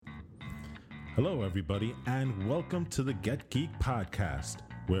Hello, everybody, and welcome to the Get Geek podcast,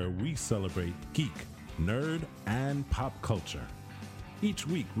 where we celebrate geek, nerd, and pop culture. Each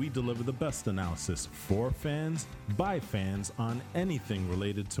week, we deliver the best analysis for fans, by fans, on anything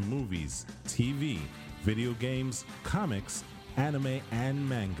related to movies, TV, video games, comics, anime, and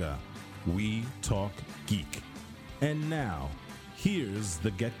manga. We talk geek. And now, here's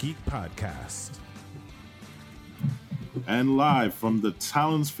the Get Geek podcast. And live from the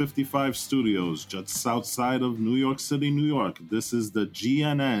Talons 55 studios, just outside of New York City, New York, this is the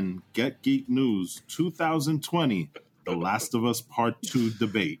GNN Get Geek News 2020, The Last of Us Part 2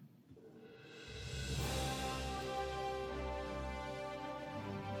 debate.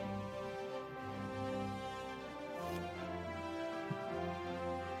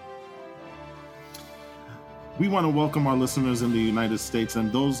 We want to welcome our listeners in the United States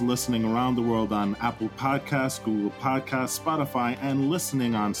and those listening around the world on Apple Podcasts, Google Podcasts, Spotify, and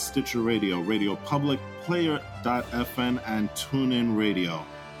listening on Stitcher Radio, Radio Public, Player.fm, and TuneIn Radio.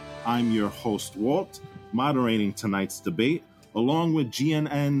 I'm your host, Walt, moderating tonight's debate, along with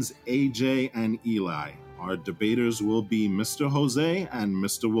GNN's AJ and Eli. Our debaters will be Mr. Jose and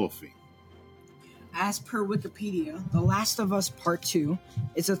Mr. Wolfie. As per Wikipedia, The Last of Us Part 2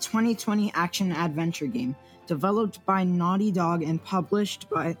 is a 2020 action-adventure game developed by Naughty Dog and published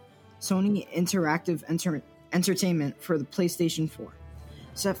by Sony Interactive Entertainment for the PlayStation 4.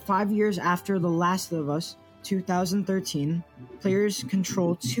 Set 5 years after The Last of Us 2013, players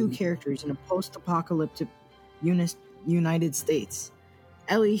control two characters in a post-apocalyptic United States.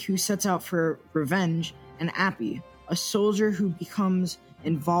 Ellie, who sets out for revenge, and Appy, a soldier who becomes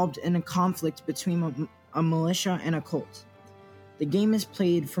involved in a conflict between a militia and a cult. The game is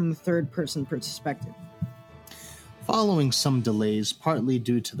played from the third-person perspective. Following some delays, partly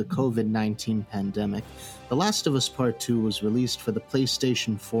due to the COVID-19 pandemic, The Last of Us Part 2 was released for the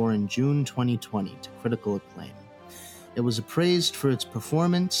PlayStation 4 in June 2020 to critical acclaim. It was appraised for its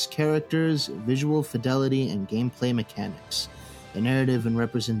performance, characters, visual fidelity, and gameplay mechanics. The narrative and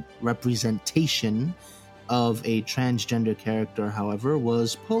representation of a transgender character, however,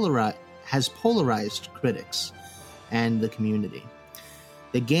 has polarized critics and the community.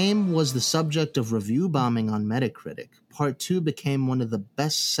 The game was the subject of review bombing on Metacritic. Part 2 became one of the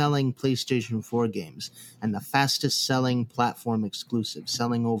best-selling PlayStation 4 games and the fastest-selling platform exclusive,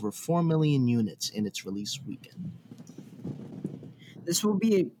 selling over 4 million units in its release weekend. This will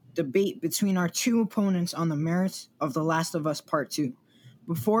be a debate between our two opponents on the merits of The Last of Us Part 2.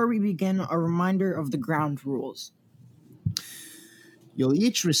 Before we begin, a reminder of the ground rules. You'll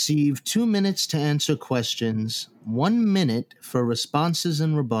each receive 2 minutes to answer questions, 1 minute for responses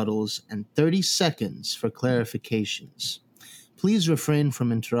and rebuttals, and 30 seconds for clarifications. Please refrain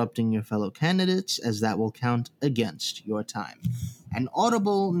from interrupting your fellow candidates, as that will count against your time. An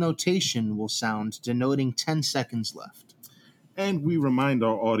audible notation will sound denoting 10 seconds left. And we remind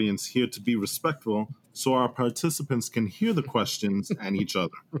our audience here to be respectful so our participants can hear the questions and each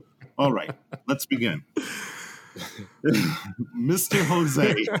other. All right, let's begin. Mr.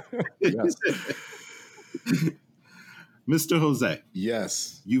 Jose. Yes. Mr. Jose.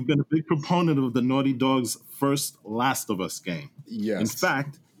 Yes. You've been a big proponent of the Naughty Dog's first Last of Us game. Yes. In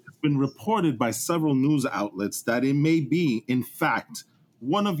fact, it's been reported by several news outlets that it may be, in fact,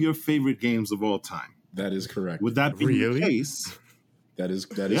 one of your favorite games of all time. That is correct. Would that be the case? That is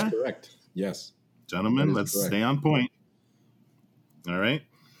correct. Yes. Gentlemen, let's stay on point. All right.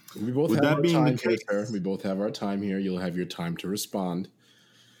 We both have our time here, sir. We both have our time here. You'll have your time to respond.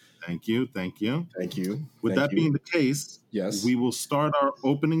 Thank you. With that being the case, yes, we will start our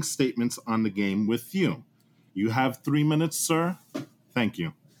opening statements on the game with you. You have 3 minutes, sir. Thank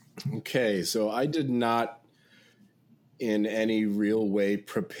you. Okay, so I did not in any real way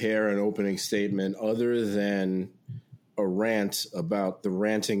prepare an opening statement other than a rant about the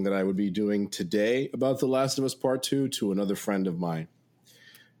ranting that I would be doing today about The Last of Us Part 2 to another friend of mine.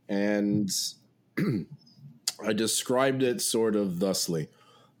 And I described it sort of thusly.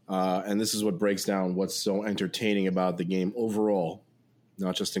 And this is what breaks down what's so entertaining about the game overall,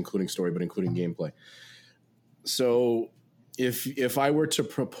 not just including story, but including gameplay. So if I were to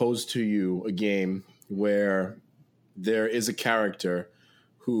propose to you a game where there is a character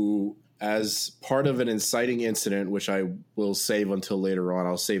who, as part of an inciting incident, which I will save until later on,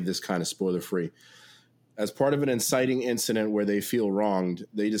 I'll save this kind of spoiler-free. As part of an inciting incident where they feel wronged,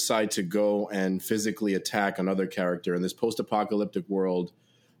 they decide to go and physically attack another character in this post-apocalyptic world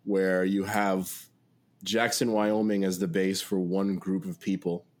where you have Jackson, Wyoming as the base for one group of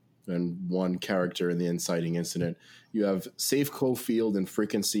people and one character in the inciting incident. You have Safeco Field in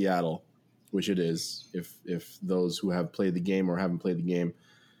freaking Seattle, which it is, if those who have played the game or haven't played the game,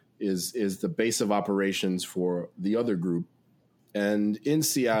 is the base of operations for the other group. And in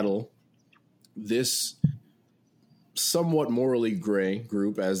Seattle, this somewhat morally gray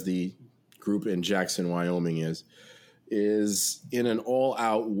group, as the group in Jackson, Wyoming is in an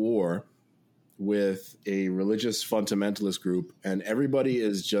all-out war with a religious fundamentalist group, and everybody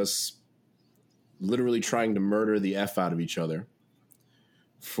is just literally trying to murder the F out of each other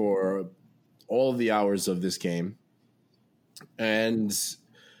for all of the hours of this game. And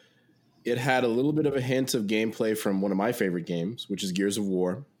it had a little bit of a hint of gameplay from one of my favorite games, which is Gears of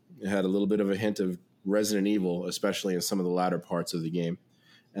War. It had a little bit of a hint of Resident Evil, especially in some of the latter parts of the game,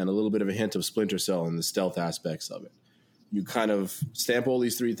 and a little bit of a hint of Splinter Cell in the stealth aspects of it. You kind of stamp all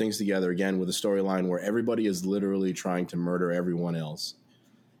these three things together, again, with a storyline where everybody is literally trying to murder everyone else.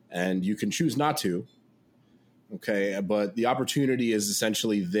 And you can choose not to, okay? But the opportunity is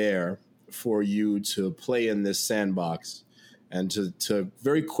essentially there for you to play in this sandbox and to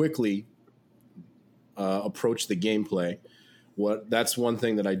very quickly approach the gameplay. That's one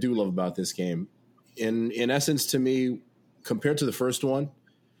thing that I do love about this game. In essence, to me, compared to the first one,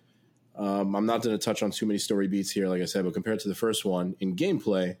 I'm not going to touch on too many story beats here, like I said, but compared to the first one, in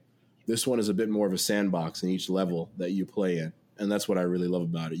gameplay, this one is a bit more of a sandbox in each level that you play in. And that's what I really love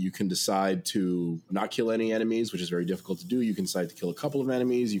about it. You can decide to not kill any enemies, which is very difficult to do. You can decide to kill a couple of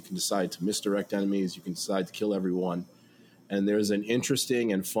enemies. You can decide to misdirect enemies. You can decide to kill everyone. And there's an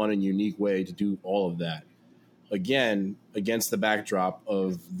interesting and fun and unique way to do all of that. Again, against the backdrop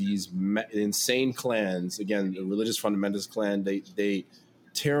of these insane clans, again, the religious fundamentalist clan, they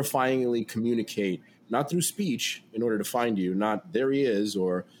terrifyingly communicate, not through speech in order to find you, not there he is,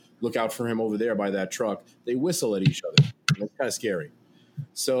 or look out for him over there by that truck. They whistle at each other. It's kind of scary.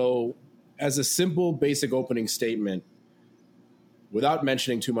 So as a simple, basic opening statement, without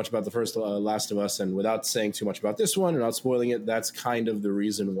mentioning too much about the first Last of Us and without saying too much about this one and not spoiling it, that's kind of the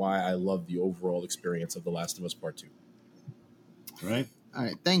reason why I love the overall experience of The Last of Us Part 2. Right? All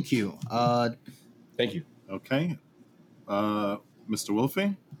right, thank you. Thank you. Okay. Mr.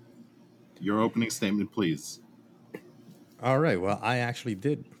 Wolfie, your opening statement, please. All right. Well, I actually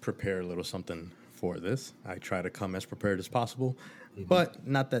did prepare a little something for this. I try to come as prepared as possible, but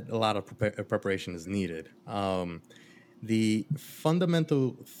not that a lot of preparation is needed. The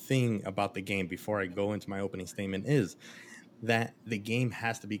fundamental thing about the game, before I go into my opening statement, is that the game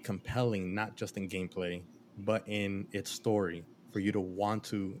has to be compelling, not just in gameplay, but in its story, for you to want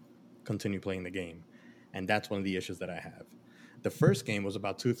to continue playing the game. And that's one of the issues that I have. The first game was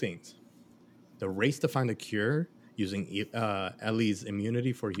about two things: the race to find a cure using Ellie's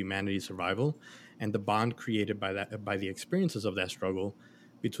immunity for humanity's survival, and the bond created by the experiences of that struggle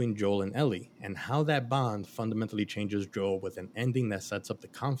between Joel and Ellie, and how that bond fundamentally changes Joel with an ending that sets up the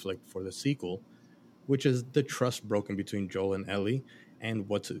conflict for the sequel, which is the trust broken between Joel and Ellie, and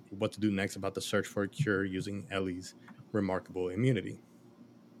what to do next about the search for a cure using Ellie's remarkable immunity.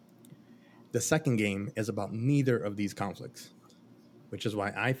 The second game is about neither of these conflicts, which is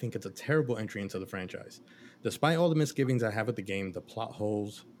why I think it's a terrible entry into the franchise. Despite all the misgivings I have with the game, the plot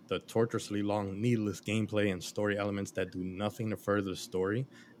holes, the torturously long, needless gameplay and story elements that do nothing to further the story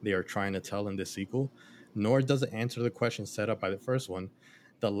they are trying to tell in this sequel, nor does it answer the questions set up by the first one,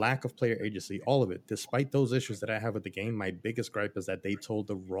 the lack of player agency, all of it. Despite those issues that I have with the game, my biggest gripe is that they told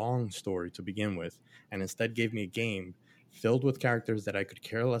the wrong story to begin with, and instead gave me a game filled with characters that I could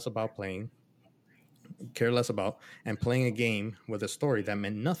care less about, and playing a game with a story that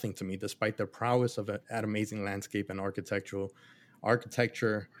meant nothing to me, despite the prowess of that amazing landscape and architecture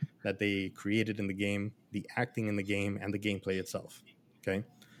that they created in the game, the acting in the game, and the gameplay itself. Okay.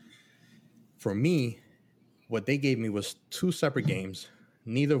 For me, what they gave me was two separate games,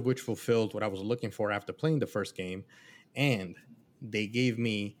 neither of which fulfilled what I was looking for after playing the first game. And they gave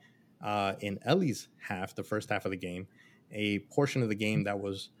me, in Ellie's half, the first half of the game, a portion of the game that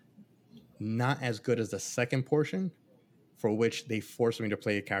was not as good as the second portion, for which they forced me to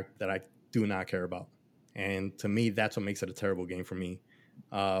play a character that I do not care about. And to me, that's what makes it a terrible game for me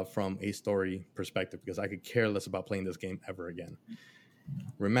from a story perspective, because I could care less about playing this game ever again.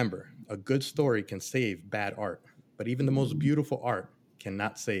 Remember, a good story can save bad art, but even the most beautiful art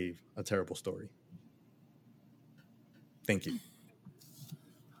cannot save a terrible story. Thank you.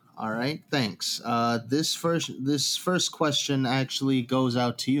 All right, thanks. This first question actually goes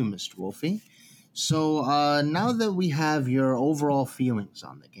out to you, Mr. Wolfie. So now that we have your overall feelings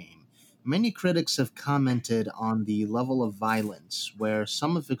on the game, many critics have commented on the level of violence, where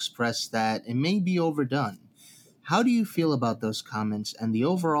some have expressed that it may be overdone. How do you feel about those comments and the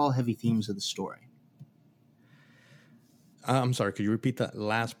overall heavy themes of the story? I'm sorry, could you repeat that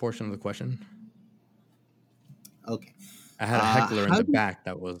last portion of the question? Okay. I had a heckler in the back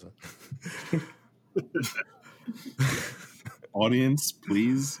that was. Audience,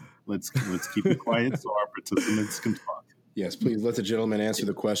 please let's keep it quiet so our participants can talk. Yes, please let the gentleman answer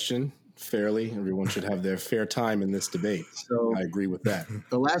the question fairly. Everyone should have their fair time in this debate. So I agree with that.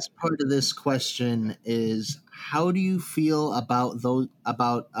 the last part of this question is: how do you feel about the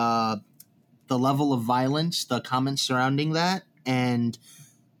level of violence, the comments surrounding that, and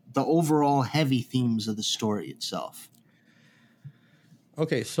the overall heavy themes of the story itself?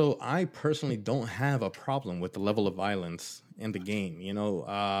 Okay, so I personally don't have a problem with the level of violence in the game. You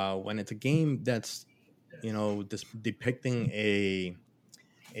know, when it's a game that's, you know, depicting a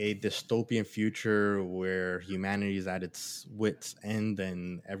dystopian future where humanity is at its wits' end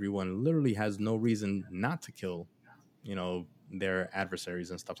and everyone literally has no reason not to kill, you know, their adversaries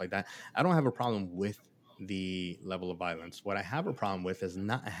and stuff like that. I don't have a problem with the level of violence. What I have a problem with is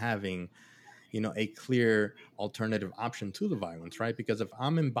not having, you know, a clear alternative option to the violence, right? Because if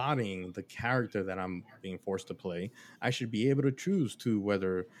I'm embodying the character that I'm being forced to play, I should be able to choose to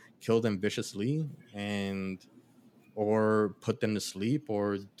whether kill them viciously or put them to sleep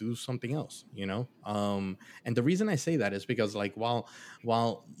or do something else, you know? And the reason I say that is because, like, while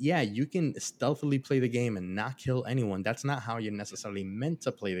yeah, you can stealthily play the game and not kill anyone, that's not how you're necessarily meant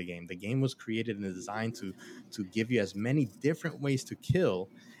to play the game. The game was created and designed to give you as many different ways to kill,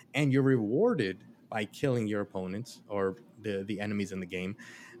 and you're rewarded by killing your opponents or the enemies in the game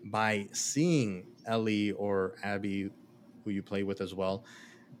by seeing Ellie or Abby, who you play with as well,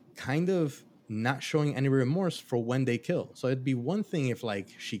 kind of not showing any remorse for when they kill. So it'd be one thing if, like,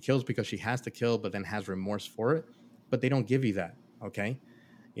 she kills because she has to kill, but then has remorse for it, but they don't give you that, okay?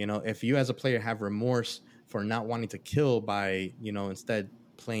 You know, if you as a player have remorse for not wanting to kill by, you know, instead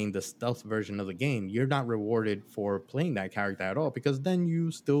playing the stealth version of the game, you're not rewarded for playing that character at all, because then you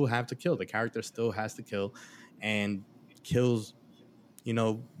still have to kill. The character still has to kill, and kills, you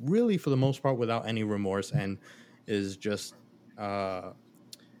know, really for the most part without any remorse, and is just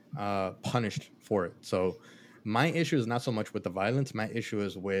punished for it. So my issue is not so much with the violence. My issue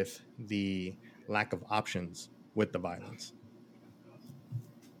is with the lack of options with the violence.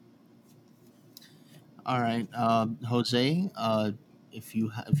 All right, Jose, if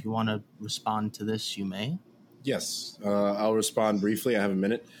you want to respond to this, you may. Yes, I'll respond briefly. I have a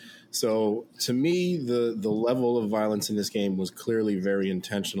minute. So to me, the level of violence in this game was clearly very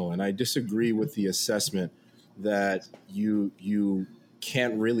intentional, and I disagree with the assessment that you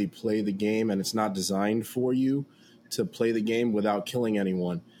can't really play the game and it's not designed for you to play the game without killing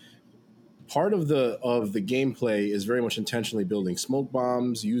anyone. Part of the gameplay is very much intentionally building smoke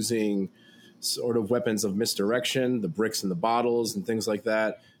bombs, using sort of weapons of misdirection, the bricks in the bottles and things like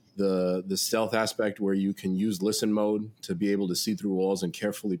that. The stealth aspect where you can use listen mode to be able to see through walls and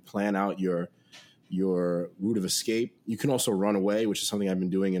carefully plan out your route of escape. You can also run away, which is something I've been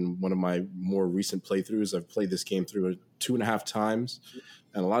doing in one of my more recent playthroughs. I've played this game through 2.5 times.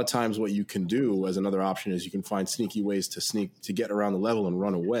 And a lot of times what you can do as another option is you can find sneaky ways to get around the level and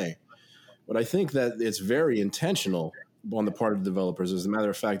run away. But I think that it's very intentional on the part of the developers. As a matter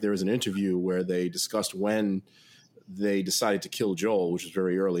of fact, there was an interview where they discussed when they decided to kill Joel, which was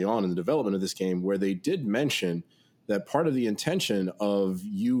very early on in the development of this game, where they did mention that part of the intention of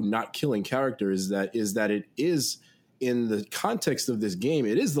you not killing characters is that it is, in the context of this game,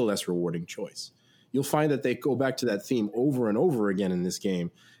 it is the less rewarding choice. You'll find that they go back to that theme over and over again in this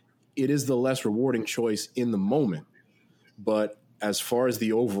game. It is the less rewarding choice in the moment. But as far as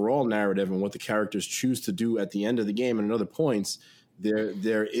the overall narrative and what the characters choose to do at the end of the game and at other points,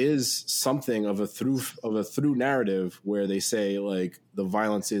 there is something of a through narrative where they say, like, the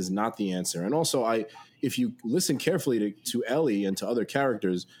violence is not the answer. And also, if you listen carefully to Ellie and to other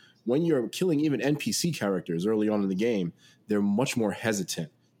characters, when you're killing even NPC characters early on in the game, they're much more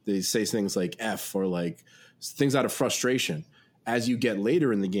hesitant. They say things like F or like things out of frustration. As you get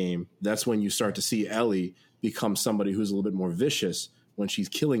later in the game, that's when you start to see Ellie become somebody who's a little bit more vicious when she's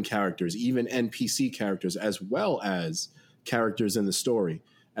killing characters, even NPC characters, as well as characters in the story.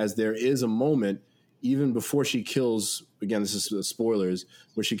 As there is a moment, even before she kills, again, this is spoilers,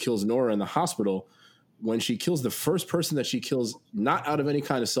 where she kills Nora in the hospital, when she kills the first person that she kills, not out of any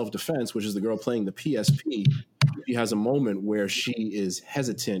kind of self-defense, which is the girl playing the PSP, she has a moment where she is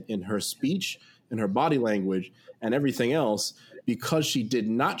hesitant in her speech, in her body language, and everything else, because she did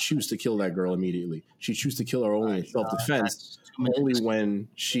not choose to kill that girl immediately. She chose to kill her only in self-defense, only when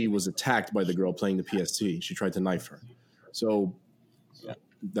she was attacked by the girl playing the PSP. She tried to knife her. So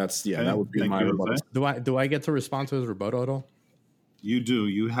that's, that would be my rebuttal. Do I get to respond to his rebuttal at all? You do.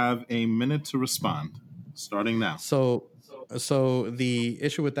 You have a minute to respond, starting now. So the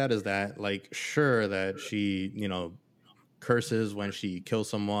issue with that is that, like, sure that she, you know, curses when she kills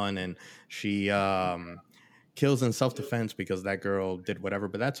someone, and she kills in self-defense because that girl did whatever.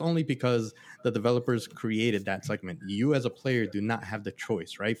 But that's only because the developers created that segment. You as a player do not have the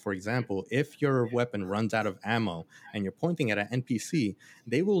choice, right? For example, if your weapon runs out of ammo and you're pointing at an NPC,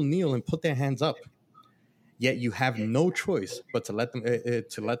 they will kneel and put their hands up. Yet you have no choice but to let them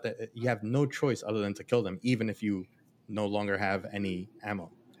you have no choice other than to kill them, even if you no longer have any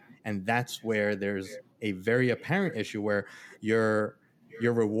ammo. And that's where there's a very apparent issue where you're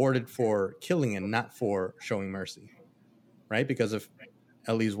rewarded for killing and not for showing mercy, right? Because if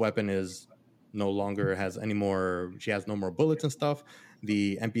Ellie's weapon is no longer has any more, she has no more bullets and stuff,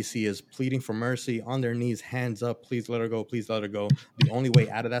 the NPC is pleading for mercy on their knees, hands up, please let her go, please let her go. The only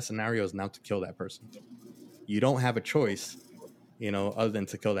way out of that scenario is now to kill that person. You don't have a choice, other than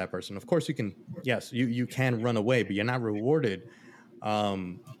to kill that person. Of course, you can run away, but you're not rewarded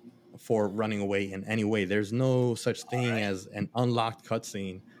for running away in any way. There's no such thing as an unlocked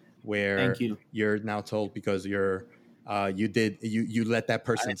cutscene where you're now told because you let that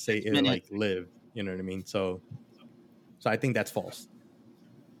person say live. You know what I mean? So I think that's false.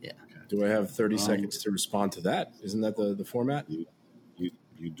 Yeah. Do I have 30 seconds to respond to that? Isn't that the format?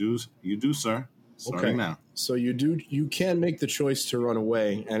 You do, sir. Starting now. So you can make the choice to run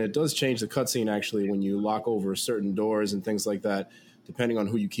away, and it does change the cutscene actually when you lock over certain doors and things like that. Depending on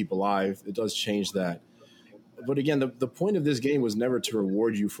who you keep alive, it does change that. But again, the point of this game was never to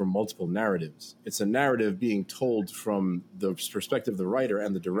reward you for multiple narratives. It's a narrative being told from the perspective of the writer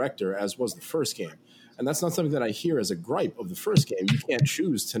and the director, as was the first game. And that's not something that I hear as a gripe of the first game. You can't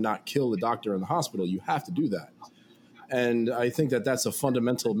choose to not kill the doctor in the hospital. You have to do that. And I think that that's a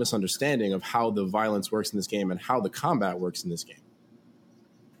fundamental misunderstanding of how the violence works in this game and how the combat works in this game.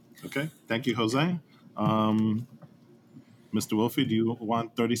 Okay. Thank you, Jose. Mr. Wolfe, do you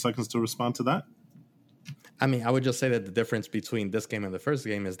want 30 seconds to respond to that? I mean, I would just say that the difference between this game and the first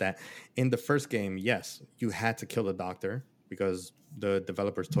game is that in the first game, yes, you had to kill the doctor because the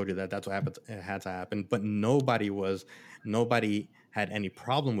developers told you that that's what had to happen. But nobody had any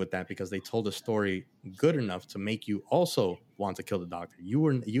problem with that because they told the story good enough to make you also want to kill the doctor.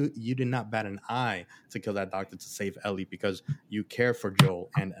 You did not bat an eye to kill that doctor to save Ellie because you care for Joel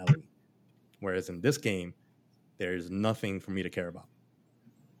and Ellie. Whereas in this game, there's nothing for me to care about.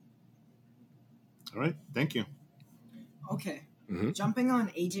 All right. Thank you. Okay. Mm-hmm. Jumping on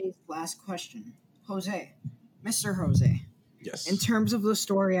AJ's last question. Jose. Mr. Jose. Yes. In terms of the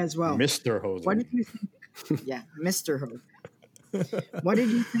story as well. Mr. Jose. What did you think? Yeah, Mr. Jose. What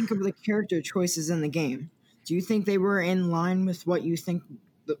did you think of the character choices in the game? Do you think they were in line with what you think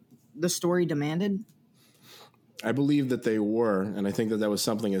the story demanded? I believe that they were, and I think that was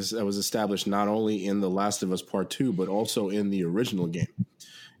something that was established not only in The Last of Us Part 2, but also in the original game.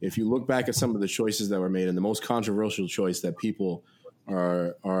 If you look back at some of the choices that were made, and the most controversial choice that people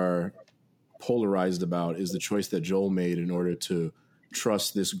are polarized about is the choice that Joel made in order to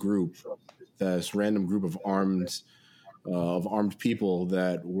trust this random group of armed people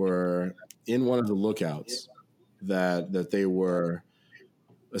that were in one of the lookouts that they were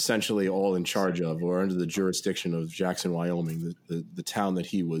essentially all in charge of or under the jurisdiction of Jackson, Wyoming, the town that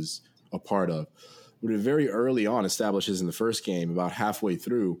he was a part of. But it very early on establishes in the first game, about halfway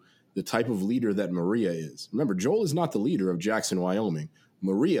through, the type of leader that Maria is. Remember, Joel is not the leader of Jackson, Wyoming.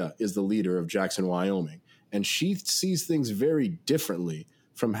 Maria is the leader of Jackson, Wyoming. And she sees things very differently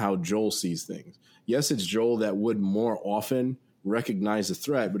from how Joel sees things. Yes, it's Joel that would more often recognize the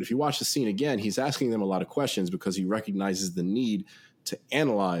threat, but if you watch the scene again, he's asking them a lot of questions because he recognizes the need to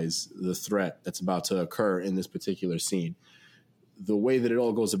analyze the threat that's about to occur in this particular scene. The way that it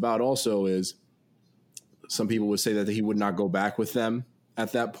all goes about also is some people would say that he would not go back with them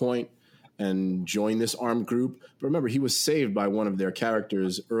at that point and join this armed group. But remember, he was saved by one of their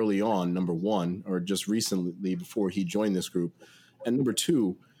characters early on, number one, or just recently before he joined this group. And number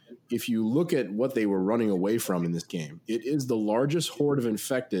two, if you look at what they were running away from in this game, it is the largest horde of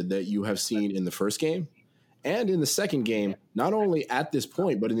infected that you have seen in the first game. And in the second game, not only at this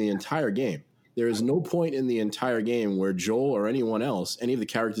point, but in the entire game. There is no point in the entire game where Joel or anyone else, any of the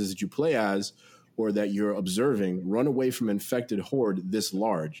characters that you play as or that you're observing, run away from an infected horde this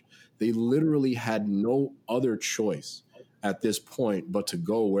large. They literally had no other choice at this point but to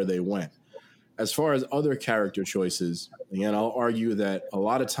go where they went. As far as other character choices, again, I'll argue that a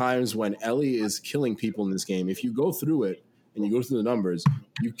lot of times when Ellie is killing people in this game, if you go through it, and you go through the numbers,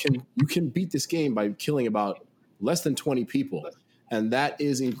 you can beat this game by killing about less than 20 people. And that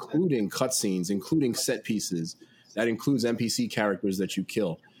is including cutscenes, including set pieces. That includes NPC characters that you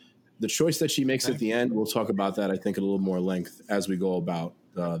kill. The choice that she makes at the end, we'll talk about that, I think, at a little more length as we go about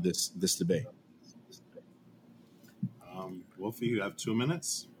this debate. Wolfie, you have 2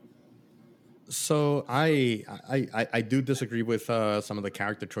 minutes. So I do disagree with some of the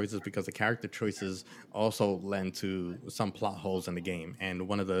character choices, because the character choices also lend to some plot holes in the game. And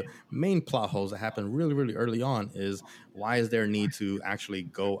one of the main plot holes that happened really, really early on is, why is there a need to actually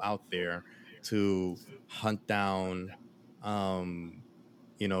go out there to hunt down,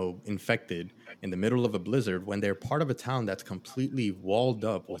 infected in the middle of a blizzard, when they're part of a town that's completely walled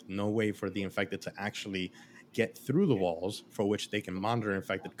up with no way for the infected to actually get through the walls, for which they can monitor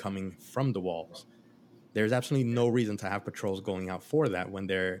infected coming from the walls. There's absolutely no reason to have patrols going out for that when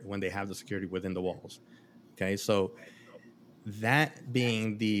they have the security within the walls. Okay, so that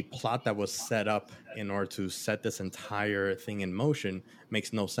being the plot that was set up in order to set this entire thing in motion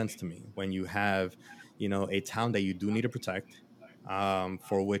makes no sense to me. When you have, a town that you do need to protect,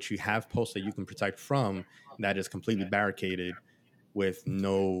 for which you have posts that you can protect from, that is completely barricaded, with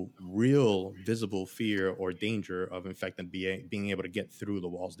no real visible fear or danger of infected being able to get through the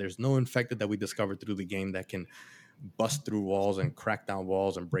walls. There's no infected that we discovered through the game that can bust through walls and crack down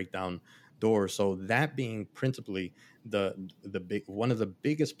walls and break down doors. So that being principally one of the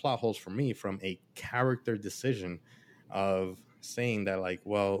biggest plot holes for me, from a character decision of saying that, like,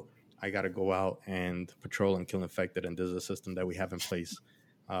 well, I got to go out and patrol and kill infected, and there's a system that we have in place,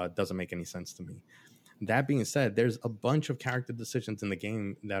 doesn't make any sense to me. That being said, there's a bunch of character decisions in the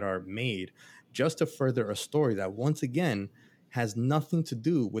game that are made just to further a story that, once again, has nothing to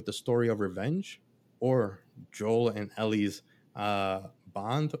do with the story of revenge, or Joel and Ellie's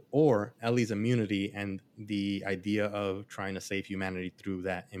bond, or Ellie's immunity and the idea of trying to save humanity through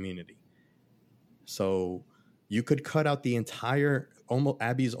that immunity. So you could cut out the entire,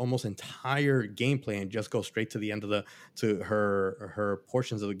 Abby's almost entire gameplay, and just go straight to the end of to her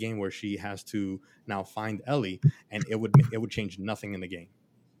portions of the game where she has to now find Ellie, and it would change nothing in the game.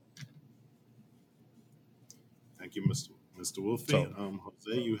 Thank you, Mr. Wolfie.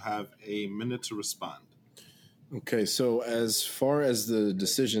 Jose, you have a minute to respond. Okay, so as far as the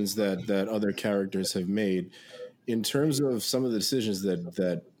decisions that other characters have made, in terms of some of the decisions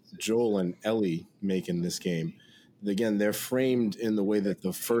that Joel and Ellie make in this game, again, they're framed in the way that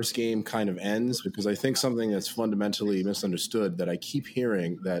the first game kind of ends, because I think something that's fundamentally misunderstood that I keep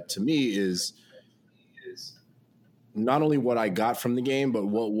hearing, that to me is not only what I got from the game, but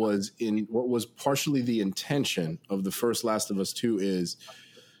what was partially the intention of the first Last of Us 2, is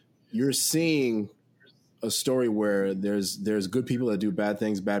you're seeing a story where there's good people that do bad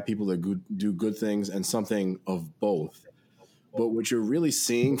things, bad people that do good things, and something of both. But what you're really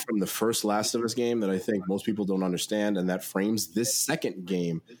seeing from the first Last of Us game that I think most people don't understand, and that frames this second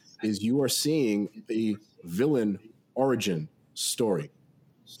game, is you are seeing a villain origin story.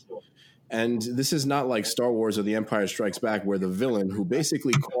 And this is not like Star Wars or The Empire Strikes Back, where the villain, who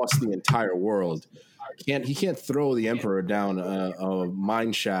basically costs the entire world, he can't throw the Emperor down a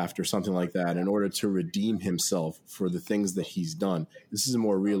mine shaft or something like that in order to redeem himself for the things that he's done. This is a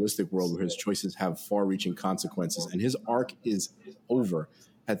more realistic world where his choices have far-reaching consequences, and his arc is over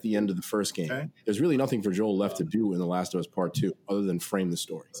at the end of the first game. Okay. There's really nothing for Joel left to do in The Last of Us Part 2 other than frame the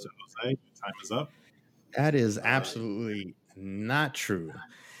story. So, Jose, time is up. That is absolutely not true.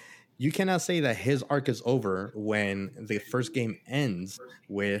 You cannot say that his arc is over when the first game ends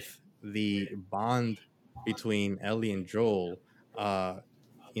with the bond between Ellie and Joel,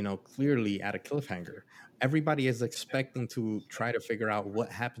 clearly at a cliffhanger. Everybody is expecting to try to figure out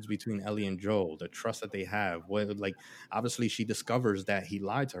what happens between Ellie and Joel, the trust that they have. Obviously she discovers that he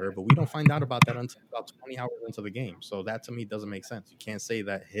lied to her, but we don't find out about that until about 20 hours into the game. So that to me doesn't make sense. You can't say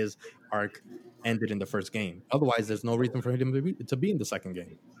that his arc ended in the first game. Otherwise, there's no reason for him to be in the second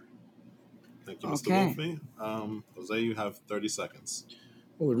game. Thank you, Mr. Wolfie. Jose, you have 30 seconds.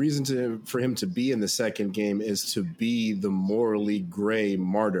 Well, the reason for him to be in the second game is to be the morally gray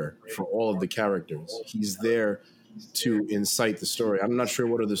martyr for all of the characters. He's there to incite the story. I'm not sure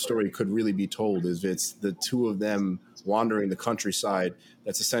what other story could really be told. If it's the two of them wandering the countryside,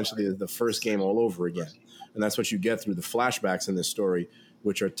 that's essentially the first game all over again. And that's what you get through the flashbacks in this story,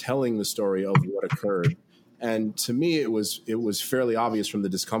 which are telling the story of what occurred. And to me, it was fairly obvious from the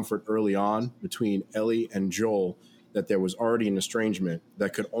discomfort early on between Ellie and Joel that there was already an estrangement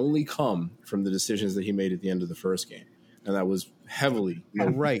that could only come from the decisions that he made at the end of the first game. And that was heavily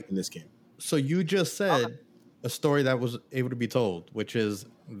right in this game. So you just said a story that was able to be told, which is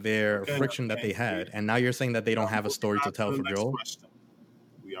their friction that they had. And now you're saying that they don't have a story to tell for Joel?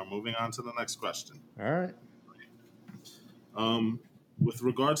 We are moving on to the next question. All right. With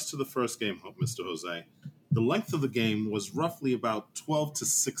regards to the first game, Mr. Jose, the length of the game was roughly about 12 to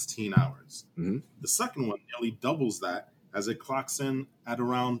 16 hours. Mm-hmm. The second one nearly doubles that, as it clocks in at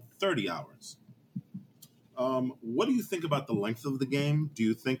around 30 hours. What do you think about the length of the game? Do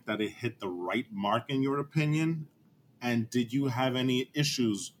you think that it hit the right mark in your opinion? And did you have any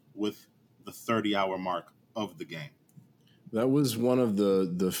issues with the 30-hour mark of the game? That was one of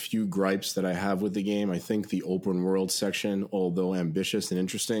the few gripes that I have with the game. I think the open world section, although ambitious and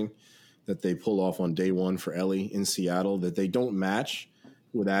interesting, that they pull off on day one for Ellie in Seattle, that they don't match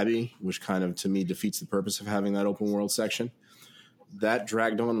with Abby, which kind of, to me, defeats the purpose of having that open world section. That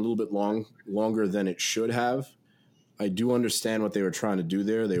dragged on a little bit longer than it should have. I do understand what they were trying to do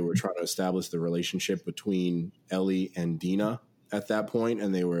there. They were trying to establish the relationship between Ellie and Dina at that point,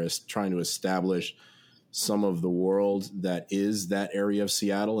 and they were trying to establish some of the world that is that area of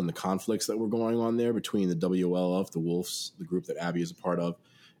Seattle and the conflicts that were going on there between the WLF, the Wolves, the group that Abby is a part of,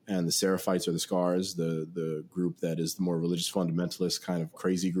 and the Seraphites or the Scars, the group that is the more religious fundamentalist kind of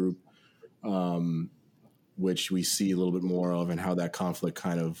crazy group, which we see a little bit more of, and how that conflict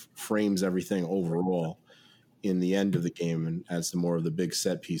kind of frames everything overall in the end of the game and adds to more of the big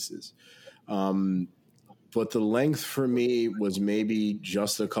set pieces. But the length for me was maybe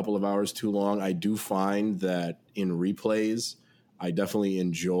just a couple of hours too long. I do find that in replays, I definitely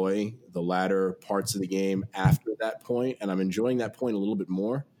enjoy the latter parts of the game after that point, and I'm enjoying that point a little bit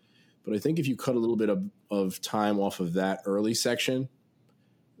more. But I think if you cut a little bit of time off of that early section,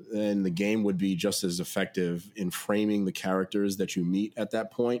 then the game would be just as effective in framing the characters that you meet at that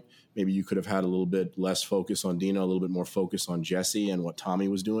point. Maybe you could have had a little bit less focus on Dina, a little bit more focus on Jesse and what Tommy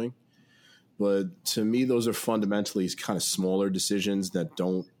was doing. But to me, those are fundamentally kind of smaller decisions that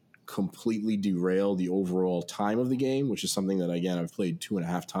don't completely derail the overall time of the game, which is something that, again, I've played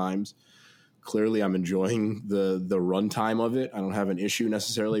 2.5 times. Clearly, I'm enjoying the runtime of it. I don't have an issue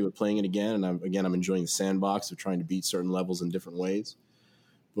necessarily with playing it again. And I'm enjoying the sandbox of trying to beat certain levels in different ways.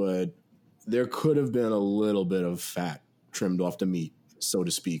 But there could have been a little bit of fat trimmed off the meat, so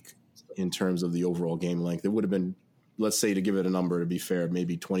to speak, in terms of the overall game length. It would have been, let's say, to give it a number, to be fair,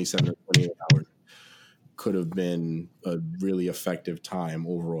 maybe 27 or 28 hours could have been a really effective time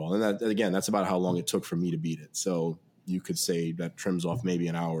overall. And that, again, that's about how long it took for me to beat it. So you could say that trims off maybe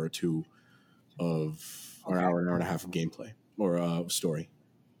an hour or two or an hour and a half of gameplay or story.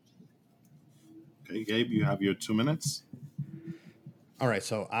 Okay, Gabe, you have your 2 minutes. All right,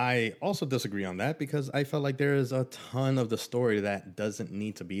 so I also disagree on that because I felt like there is a ton of the story that doesn't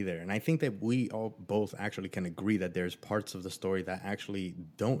need to be there. And I think that we all both actually can agree that there's parts of the story that actually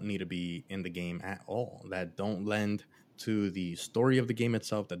don't need to be in the game at all, that don't lend to the story of the game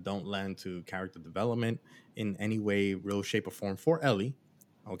itself, that don't lend to character development in any way, real shape or form for Ellie,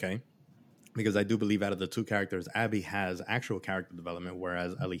 okay? Because I do believe out of the two characters, Abby has actual character development,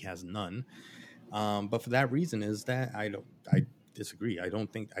 whereas Ellie has none. But for that reason is that I disagree. I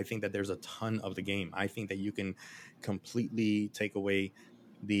think that there's a ton of the game. I think that you can completely take away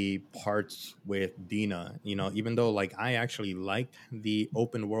the parts with Dina, even though like I actually liked the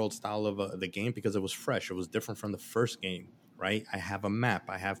open world style of the game because it was fresh. It was different from the first game, right? I have a map.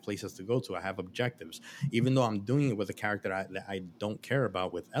 I have places to go to. I have objectives. Even though I'm doing it with a character that I don't care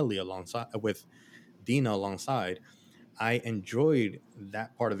about with Ellie alongside, with Dina alongside, I enjoyed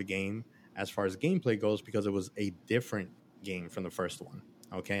that part of the game as far as gameplay goes because it was a different game from the first one.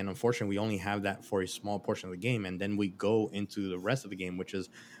 Okay, and unfortunately, we only have that for a small portion of the game, and then we go into the rest of the game, which is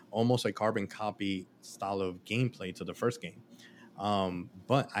almost a carbon copy style of gameplay to the first game.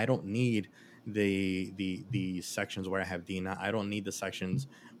 But I don't need the sections where I have Dina. I don't need the sections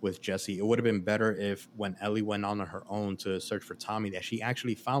with Jesse. It would have been better if when Ellie went on her own to search for Tommy, that she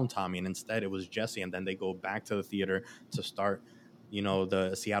actually found Tommy, and instead it was Jesse, and then they go back to the theater to start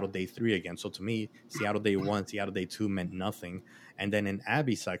the Seattle Day 3 again. So to me, Seattle Day 1, Seattle Day 2 meant nothing. And then in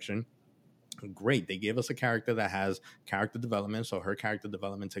Abby's section, great. They gave us a character that has character development. So her character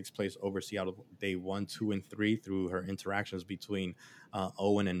development takes place over Seattle Day 1, 2, and 3 through her interactions between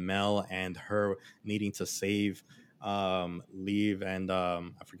Owen and Mel and her needing to save Leave and I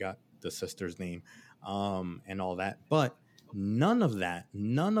forgot the sister's name and all that. But none of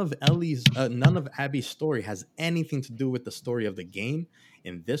Abby's story has anything to do with the story of the game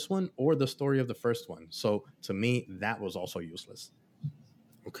in this one or the story of the first one. So to me, that was also useless.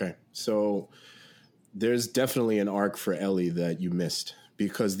 Okay, so there's definitely an arc for Ellie that you missed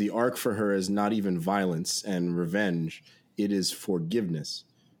because the arc for her is not even violence and revenge. It is forgiveness.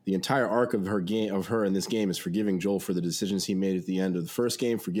 The entire arc of her in this game is forgiving Joel for the decisions he made at the end of the first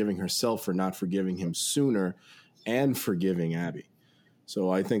game, forgiving herself for not forgiving him sooner, and forgiving Abby. So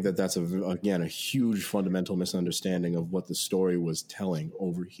I think that that's, a huge fundamental misunderstanding of what the story was telling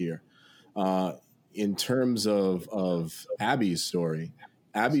over here. In terms of Abby's story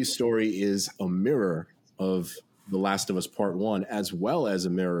is a mirror of The Last of Us Part 1, as well as a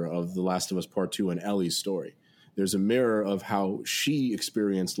mirror of The Last of Us Part 2 and Ellie's story. There's a mirror of how she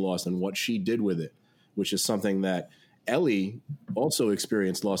experienced loss and what she did with it, which is something that Ellie also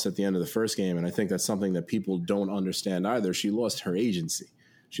experienced loss at the end of the first game, and I think that's something that people don't understand either. She lost her agency.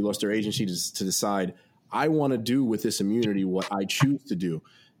 She lost her agency to decide, I want to do with this immunity what I choose to do.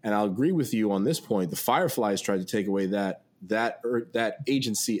 And I'll agree with you on this point. The Fireflies tried to take away that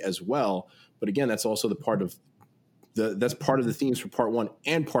agency as well. But again, that's also that's part of the themes for Part 1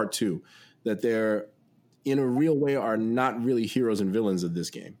 and Part 2, that they're in a real way are not really heroes and villains of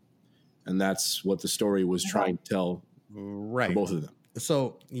this game. And that's what the story was trying to tell for both of them.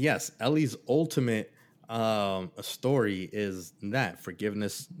 So, yes, Ellie's ultimate story is that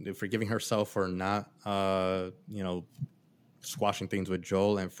forgiveness, forgiving herself for not, squashing things with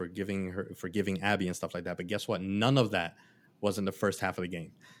Joel and forgiving Abby and stuff like that. But guess what? None of that was in the first half of the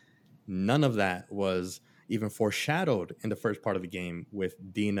game. None of that was even foreshadowed in the first part of the game with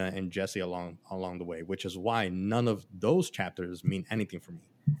Dina and Jesse along the way, which is why none of those chapters mean anything for me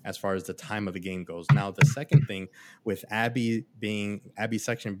as far as the time of the game goes. Now, the second thing with Abby's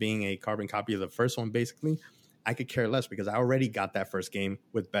section being a carbon copy of the first one, basically, I could care less because I already got that first game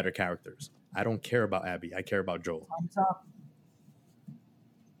with better characters. I don't care about Abby. I care about Joel. Thumbs up.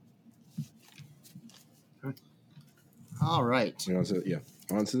 All right.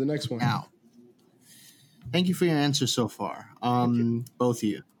 On to the next one. Now, thank you for your answer so far, both of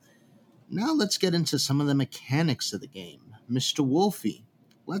you. Now let's get into some of the mechanics of the game. Mr. Wolfie,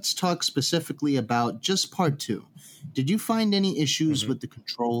 let's talk specifically about just Part 2. Did you find any issues with the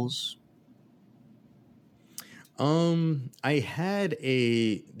controls? I had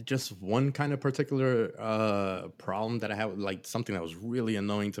just one kind of particular problem that I had, like something that was really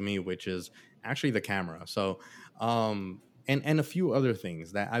annoying to me, which is actually the camera. So, and a few other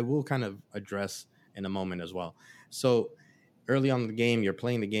things that I will kind of address in a moment as well. So early on in the game, you're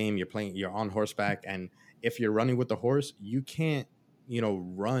playing the game, you're on horseback, and if you're running with the horse, you can't,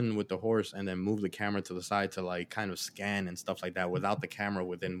 run with the horse and then move the camera to the side to like kind of scan and stuff like that without the camera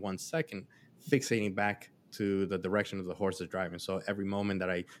within 1 second fixating back to the direction of the horse is driving. So every moment that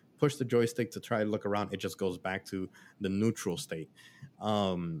I push the joystick to try to look around, it just goes back to the neutral state.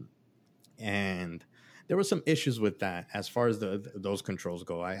 And there were some issues with that as far as those controls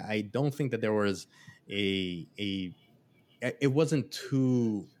go. I don't think that there was it wasn't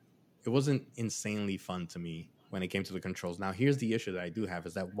insanely fun to me when it came to the controls. Now, here's the issue that I do have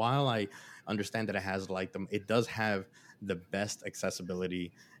is that while I understand that it does have the best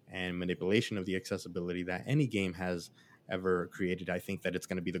accessibility and manipulation of the accessibility that any game has ever created, I think that it's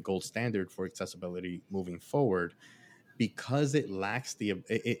going to be the gold standard for accessibility moving forward. Because it lacked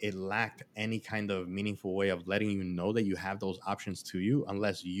any kind of meaningful way of letting you know that you have those options to you,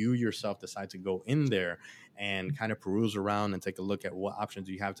 unless you yourself decide to go in there and kind of peruse around and take a look at what options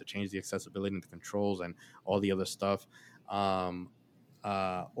you have to change the accessibility and the controls and all the other stuff. Or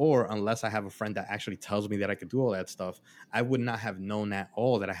unless I have a friend that actually tells me that I could do all that stuff, I would not have known at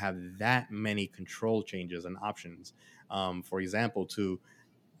all that I have that many control changes and options. For example, to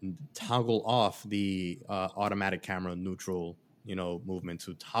toggle off the automatic camera neutral, movement,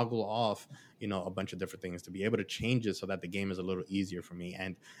 to toggle off, a bunch of different things, to be able to change it so that the game is a little easier for me.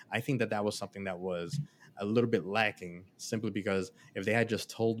 And I think that was something that was a little bit lacking, simply because if they had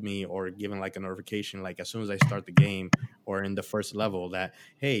just told me or given like a notification, like as soon as I start the game or in the first level, that,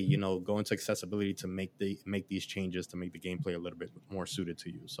 hey, go into accessibility to make these changes to make the gameplay a little bit more suited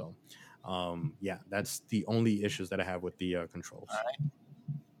to you. So that's the only issues that I have with the controls. All right.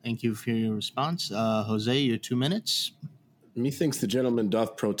 Thank you for your response. Jose, your 2 minutes. Methinks the gentleman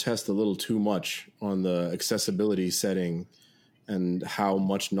doth protest a little too much on the accessibility setting and how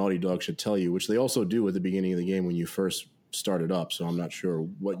much Naughty Dog should tell you, which they also do at the beginning of the game when you first start it up. So I'm not sure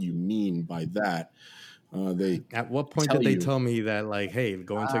what you mean by that. At what point did they tell me that, like, hey,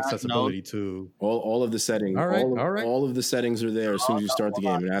 go into accessibility to all of the settings? All right. All of the settings are there as soon as you start the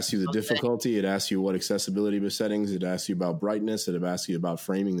game. It asks you the difficulty. It asks you what accessibility settings. It asks you about brightness. It asks you about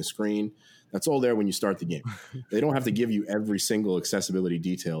framing the screen. That's all there when you start the game. They don't have to give you every single accessibility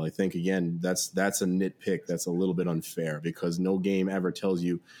detail. I think, again, that's a nitpick. That's a little bit unfair because no game ever tells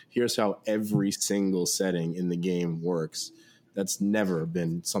you, here's how every single setting in the game works. That's never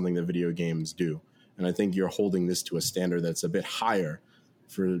been something that video games do. And I think you're holding this to a standard that's a bit higher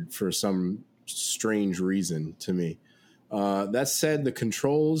for some strange reason to me. That said, the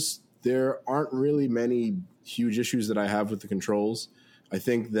controls, there aren't really many huge issues that I have with the controls. I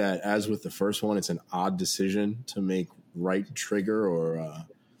think that, as with the first one, it's an odd decision to make right trigger or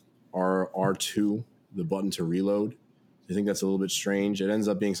R2 the button to reload. I think that's a little bit strange. It ends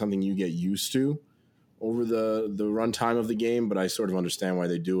up being something you get used to over the runtime of the game, but I sort of understand why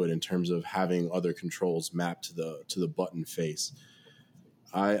they do it in terms of having other controls mapped to the button face.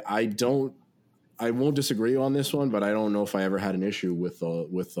 I won't disagree on this one, but I don't know if I ever had an issue with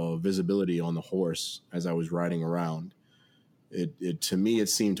visibility on the horse as I was riding around. It to me, it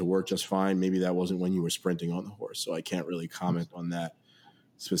seemed to work just fine. Maybe that wasn't when you were sprinting on the horse, so I can't really comment on that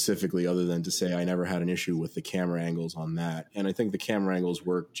specifically, other than to say I never had an issue with the camera angles on that. And I think the camera angles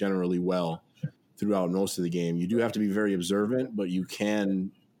work generally well throughout most of the game. You do have to be very observant, but you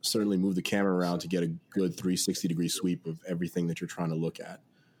can certainly move the camera around to get a good 360-degree sweep of everything that you're trying to look at.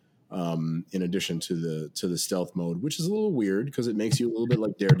 In addition to the stealth mode, which is a little weird because it makes you a little bit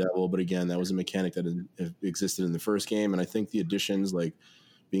like Daredevil. But again, that was a mechanic that existed in the first game. And I think the additions like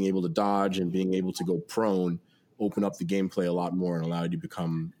being able to dodge and being able to go prone open up the gameplay a lot more and allow you to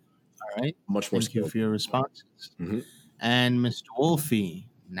become much more skilled. Thank you for your responses. Mm-hmm. And Mr. Wolfie,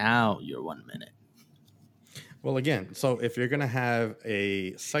 now your 1 minute. Well, again, so if you're going to have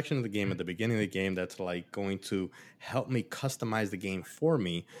a section of the game at the beginning of the game that's like going to help me customize the game for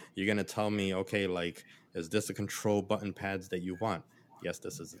me, you're going to tell me, okay, like, is this the control button pads that you want? Yes,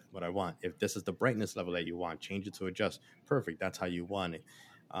 this is what I want. If this is the brightness level that you want, change it to adjust. Perfect. That's how you want it.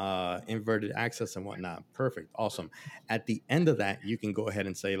 Inverted access and whatnot. Perfect. Awesome. At the end of that, you can go ahead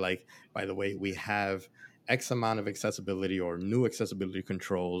and say, like, by the way, we have X amount of accessibility or new accessibility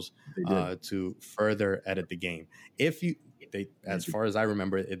controls to further edit the game. As far as I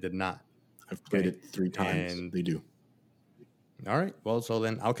remember, it did not. I've played it 3 times. And they do. All right. Well, so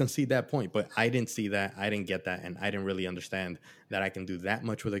then I'll concede that point, but I didn't see that. I didn't get that. And I didn't really understand that I can do that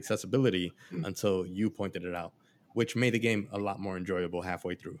much with accessibility until you pointed it out, which made the game a lot more enjoyable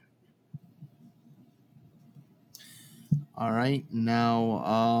halfway through. All right.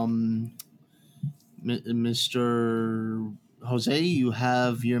 Now, Mr. Jose, you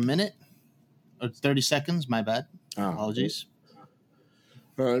have your minute. Or 30 seconds, my bad. Apologies.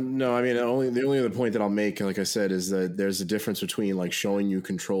 No, I mean, the only other point that I'll make, like I said, is that there's a difference between like showing you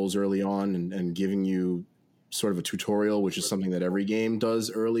controls early on and giving you sort of a tutorial, which is something that every game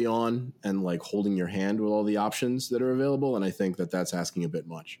does early on, and like holding your hand with all the options that are available. And I think that that's asking a bit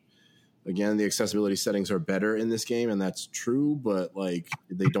much. Again, the accessibility settings are better in this game, and that's true, but like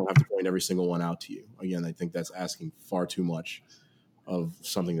they don't have to point every single one out to you. Again, I think that's asking far too much of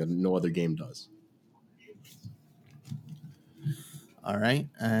something that no other game does. All right.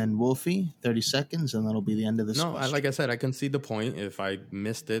 And Wolfie, 30 seconds, and that'll be the end of this question. Like I said, I concede the point. If I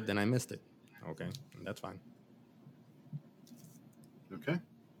missed it, then I missed it. Okay, that's fine. Okay.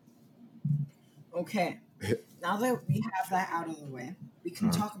 Now that we have that out of the way, we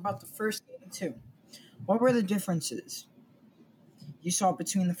can talk about the first game too. What were the differences you saw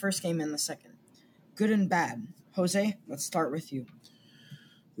between the first game and the second? Good and bad. Jose, let's start with you.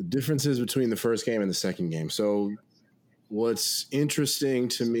 The differences between the first game and the second game. So what's interesting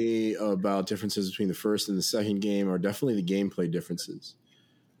to me about differences between the first and the second game are definitely the gameplay differences.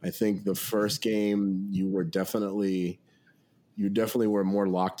 I think the first game you definitely were more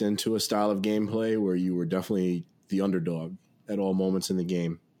locked into a style of gameplay where you were definitely the underdog at all moments in the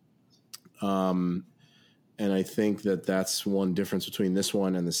game. And I think that that's one difference between this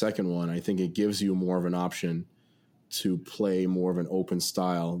one and the second one. I think it gives you more of an option to play more of an open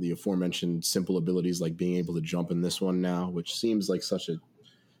style. The aforementioned simple abilities like being able to jump in this one now, which seems like such a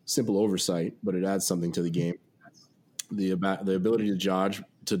simple oversight, but it adds something to the game. The ability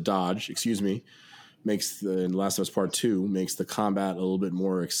to dodge, makes in Last of Us Part 2 makes the combat a little bit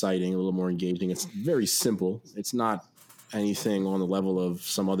more exciting, a little more engaging. It's very simple. It's not anything on the level of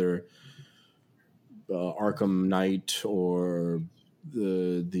some other Arkham Knight or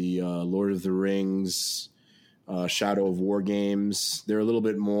the Lord of the Rings, Shadow of War games. They're a little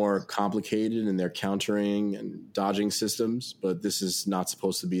bit more complicated in their countering and dodging systems, but this is not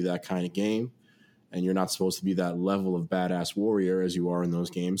supposed to be that kind of game. And you're not supposed to be that level of badass warrior as you are in those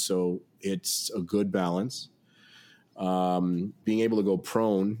games. So it's a good balance. Being able to go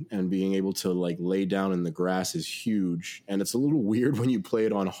prone and being able to like lay down in the grass is huge. And it's a little weird when you play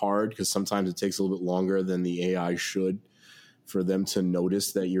it on hard because sometimes it takes a little bit longer than the AI should for them to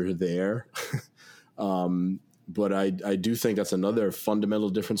notice that you're there. But I do think that's another fundamental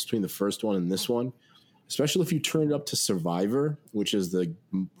difference between the first one and this one, especially if you turn it up to Survivor, which is the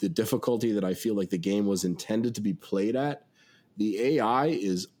difficulty that I feel like the game was intended to be played at. The AI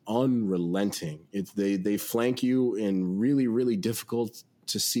is unrelenting. They flank you in really, really difficult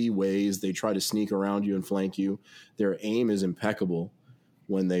to see ways. They try to sneak around you and flank you. Their aim is impeccable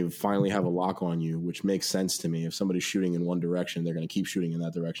when they finally have a lock on you, which makes sense to me. If somebody's shooting in one direction, they're going to keep shooting in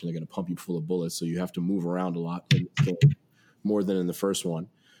that direction. They're going to pump you full of bullets, so you have to move around a lot in this game, more than in the first one.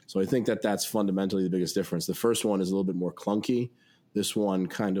 So I think that that's fundamentally the biggest difference. The first one is a little bit more clunky. This one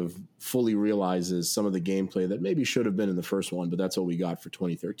kind of fully realizes some of the gameplay that maybe should have been in the first one, but that's what we got for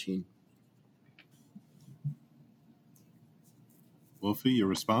 2013. Wolfie, your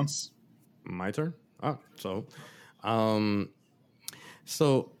response? My turn. So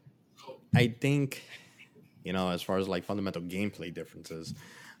I think, as far as like fundamental gameplay differences,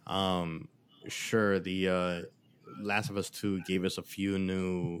 sure, the Last of Us 2 gave us a few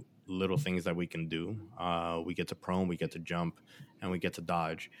new little things that we can do. We get to prone, we get to jump, and we get to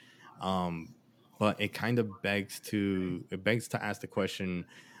dodge. But it kind of begs to ask the question,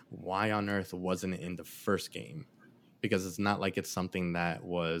 why on earth wasn't it in the first game? Because it's not like it's something that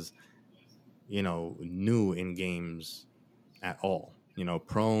was, new in games at all.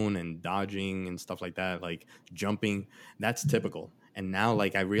 Prone and dodging and stuff like that, like jumping, that's typical. And now,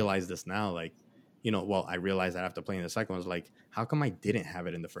 like, I realize this now, like, I realized that after playing the second one, was like, how come I didn't have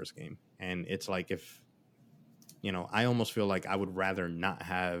it in the first game? And it's like, if, I almost feel like I would rather not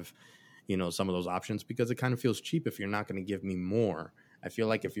have, some of those options, because it kind of feels cheap if you're not going to give me more. I feel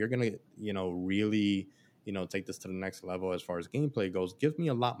like if you're going to, really, take this to the next level as far as gameplay goes, give me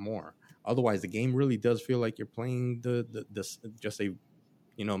a lot more. Otherwise, the game really does feel like you're playing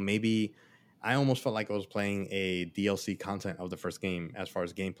maybe I almost felt like I was playing a DLC content of the first game as far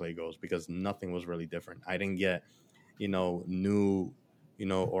as gameplay goes, because nothing was really different. I didn't get, new,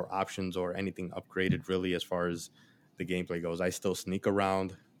 or options or anything upgraded really as far as the gameplay goes. I still sneak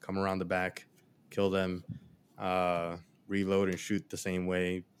around, come around the back, kill them, reload and shoot the same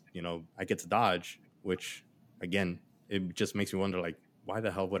way. I get to dodge, which again, it just makes me wonder, like, why the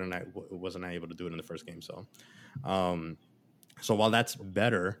hell wasn't I able to do it in the first game? So, so while that's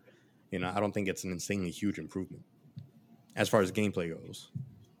better, I don't think it's an insanely huge improvement as far as gameplay goes.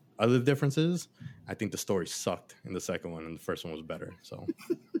 Other differences, I think the story sucked in the second one, and the first one was better. So,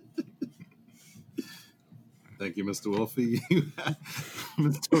 thank you, Mr. Wolfie.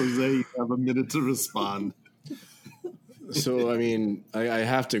 Mr. Jose, you have a minute to respond. So, I mean, I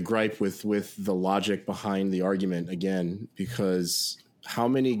have to gripe with the logic behind the argument again, because how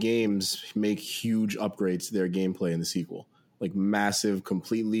many games make huge upgrades to their gameplay in the sequel? Like massive,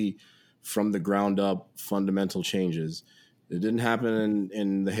 completely from the ground up fundamental changes. It didn't happen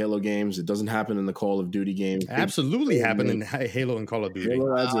in the Halo games. It doesn't happen in the Call of Duty games. Absolutely happened in Halo and Call of Duty.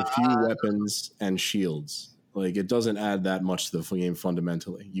 Halo adds a few weapons and shields. Like, it doesn't add that much to the game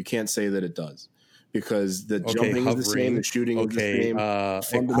fundamentally. You can't say that it does, because the jumping is the same, the shooting is the same,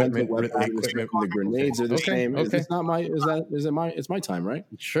 fundamental weapons, the grenades are the same. Okay. It's my time, right?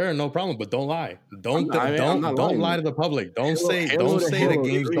 Sure, no problem, but don't lie. Don't lying. lie to the public. Don't say that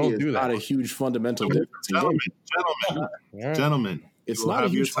games don't do that. Not a huge fundamental difference. Gentlemen, it's not a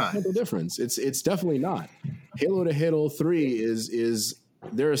huge fundamental difference. It's definitely not. Halo to Halo 3 is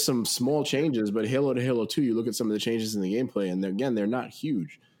there are some small changes, but Halo to Halo 2, you look at some of the changes in the gameplay, and they're not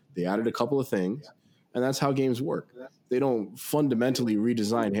huge. They added a couple of things, and that's how games work. They don't fundamentally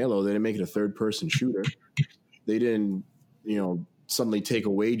redesign Halo. They didn't make it a third-person shooter. They didn't, suddenly take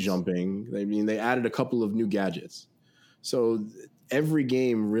away jumping. I mean, they added a couple of new gadgets. So every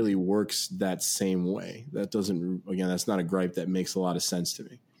game really works that same way. That's not a gripe that makes a lot of sense to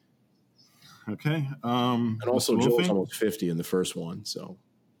me. Okay. And also, Joel's almost 50 in the first one, so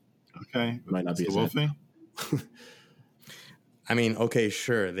okay, might not be as Wolfie. I mean, okay,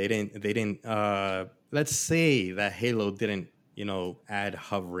 sure. They didn't. Let's say that Halo didn't, add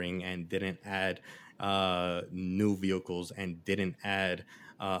hovering and didn't add new vehicles and didn't add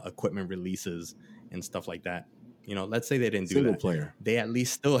equipment releases and stuff like that. Let's say they didn't do Single that. player. They at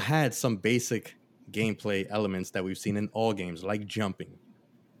least still had some basic gameplay elements that we've seen in all games, like jumping.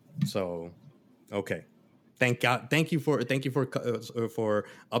 So, okay. Thank you for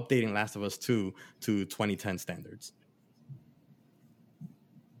updating Last of Us 2 to 2010 standards.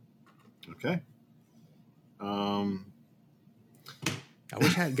 Okay. I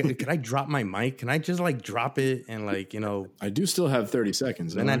wish could I drop my mic? Can I just drop it and I do still have 30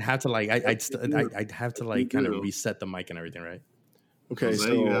 seconds. Then I'd have to I'd have to kind of reset the mic and everything, right? Okay, Jose,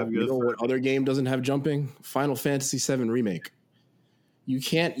 so you know what other game doesn't have jumping? Final Fantasy VII Remake. You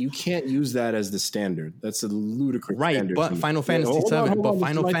can't use that as the standard. That's a ludicrous standard. But Final Fantasy VII, but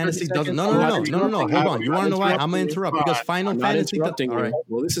Final Fantasy doesn't. No. Hold on. You want to know why? I'm gonna interrupt because Final Fantasy. All right.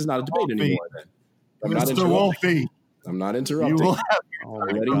 Well, this is not a debate anymore. Then Mr. Wolfie, I'm not interrupting. I'm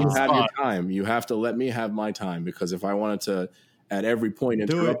letting you have your time. You have to let me have my time, because if I wanted to at every point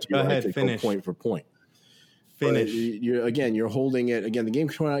interrupt you, I could go point for point. Finish. You're holding it. Again, the game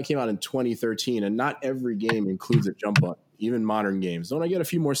came out in 2013, and not every game includes a jump button. even modern games. Don't I get a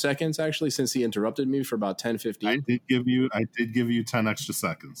few more seconds, actually, since he interrupted me for about 10, 15? I did give you 10 extra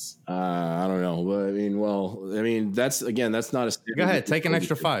seconds. I don't know. But that's not a standard. Go ahead, take an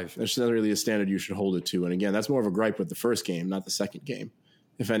extra 5. That's not really a standard you should hold it to. And again, that's more of a gripe with the first game, not the second game,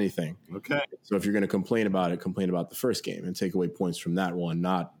 if anything. Okay. So if you're going to complain about it, complain about the first game and take away points from that one,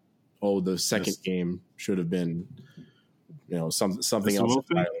 not, the second game should have been, something else.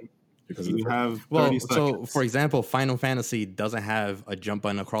 Because you have 30 seconds. So, for example, Final Fantasy doesn't have a jump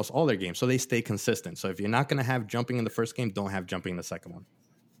button across all their games, so they stay consistent. So if you're not going to have jumping in the first game, don't have jumping in the second one.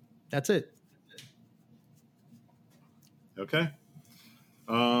 That's it. Okay.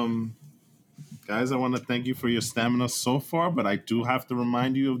 Guys, I want to thank you for your stamina so far, but I do have to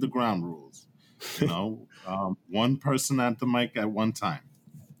remind you of the ground rules. One person at the mic at one time.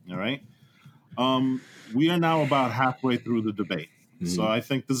 All right. We are now about halfway through the debate. So I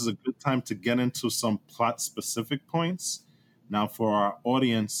think this is a good time to get into some plot-specific points. Now, for our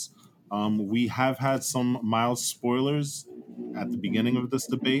audience, we have had some mild spoilers at the beginning of this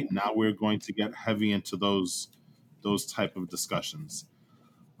debate. Now we're going to get heavy into those type of discussions.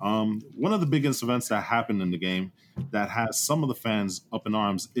 One of the biggest events that happened in the game that has some of the fans up in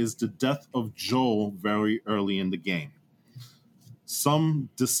arms is the death of Joel very early in the game. Some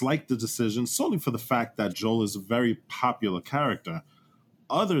dislike the decision solely for the fact that Joel is a very popular character.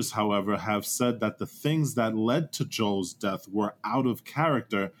 Others, however, have said that the things that led to Joel's death were out of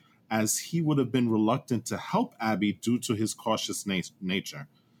character, as he would have been reluctant to help Abby due to his cautious nature.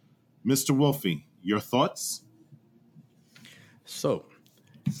 Mr. Wolfie, your thoughts? So,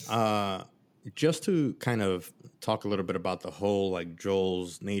 just to kind of talk a little bit about the whole like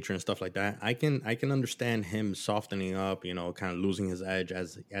Joel's nature and stuff like that, I can understand him softening up, kind of losing his edge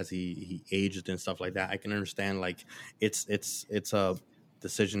as he aged and stuff like that. I can understand like it's a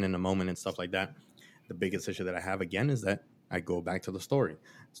decision in the moment and stuff like that. The biggest issue that I have again is that I go back to the story.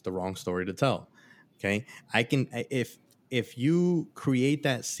 It's the wrong story to tell. Okay, if you create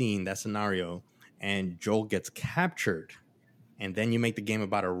that scene, that scenario, and Joel gets captured, and then you make the game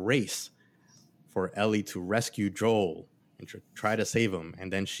about a race for Ellie to rescue Joel and try to save him,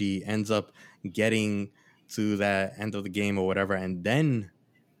 and then she ends up getting to that end of the game or whatever, and then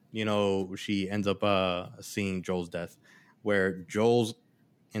she ends up seeing Joel's death, where Joel's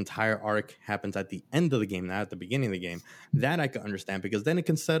entire arc happens at the end of the game, not at the beginning of the game. That I can understand, because then it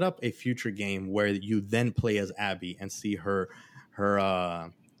can set up a future game where you then play as Abby and see her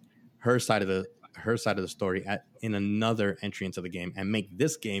side of the story in another entry into the game, and make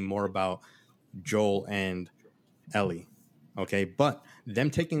this game more about Joel and Ellie. Okay, but them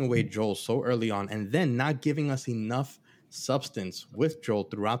taking away Joel so early on and then not giving us enough substance with Joel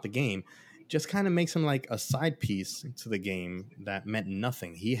throughout the game just kind of makes him like a side piece to the game that meant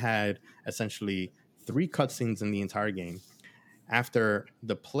nothing. He had essentially 3 cutscenes in the entire game after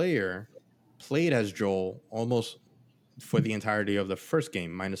the player played as Joel almost for the entirety of the first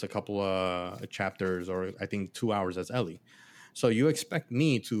game, minus a couple of chapters, or I think 2 hours as Ellie. So you expect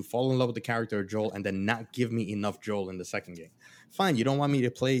me to fall in love with the character of Joel and then not give me enough Joel in the second game. Fine, you don't want me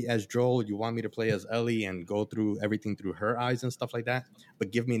to play as Joel, you want me to play as Ellie and go through everything through her eyes and stuff like that,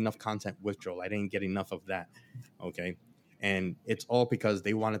 but give me enough content with Joel. I didn't get enough of that, okay? And it's all because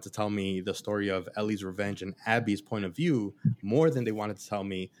they wanted to tell me the story of Ellie's revenge and Abby's point of view more than they wanted to tell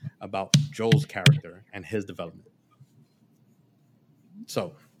me about Joel's character and his development.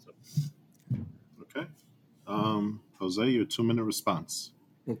 So. Okay. Jose, your 2-minute response.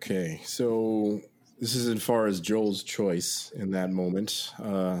 Okay, so this is as far as Joel's choice in that moment.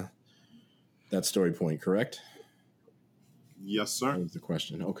 That story point, correct? Yes, sir. That was the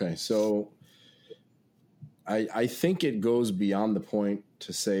question. Okay, so I think it goes beyond the point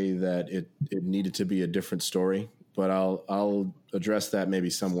to say that it needed to be a different story, but I'll address that maybe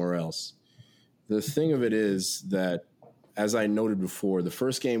somewhere else. The thing of it is that, as I noted before, the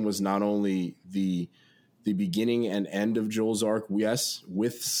first game was not only the beginning and end of Joel's arc, yes,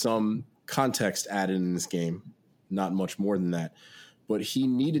 with some context added in this game, not much more than that, but he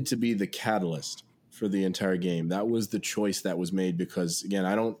needed to be the catalyst for the entire game. That was the choice that was made because, again,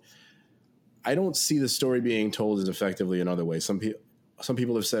 I don't see the story being told as effectively another way. Some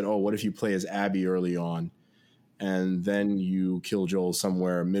people have said, oh, what if you play as Abby early on and then you kill Joel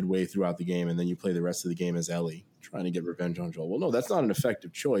somewhere midway throughout the game and then you play the rest of the game as Ellie, trying to get revenge on Joel? Well, no, that's not an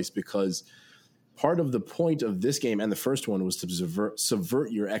effective choice, because part of the point of this game and the first one was to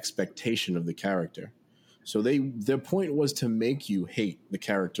subvert your expectation of the character. So their point was to make you hate the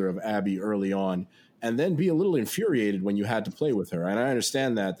character of Abby early on and then be a little infuriated when you had to play with her. And I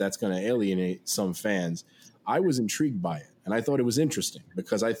understand that that's going to alienate some fans. I was intrigued by it, and I thought it was interesting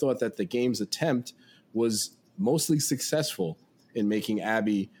because I thought that the game's attempt was mostly successful in making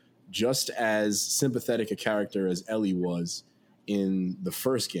Abby just as sympathetic a character as Ellie was in the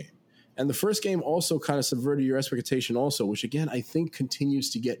first game. And the first game also kind of subverted your expectation also, which again, I think continues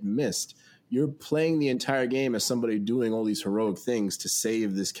to get missed. You're playing the entire game as somebody doing all these heroic things to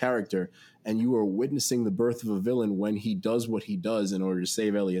save this character, and you are witnessing the birth of a villain when he does what he does in order to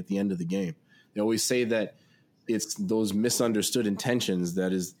save Ellie at the end of the game. They always say that it's those misunderstood intentions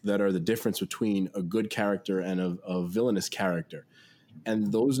that are the difference between a good character and a villainous character.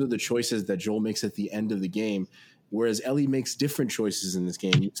 And those are the choices that Joel makes at the end of the game. Whereas Ellie makes different choices in this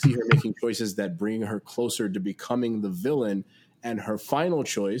game. You see her making choices that bring her closer to becoming the villain. And her final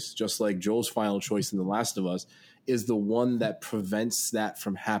choice, just like Joel's final choice in The Last of Us, is the one that prevents that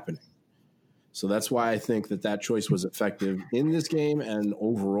from happening. So that's why I think that choice was effective in this game and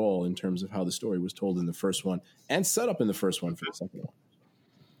overall in terms of how the story was told in the first one and set up in the first one for the second one.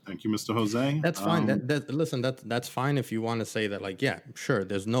 Thank you, Mr. Jose. That's fine. Listen, that's fine if you want to say that, like, yeah, sure,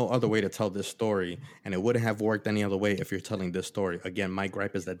 there's no other way to tell this story, and it wouldn't have worked any other way if you're telling this story. Again, my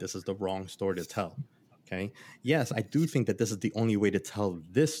gripe is that this is the wrong story to tell. Okay? Yes, I do think that this is the only way to tell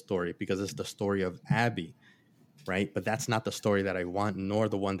this story because it's the story of Abby, right? But that's not the story that I want, nor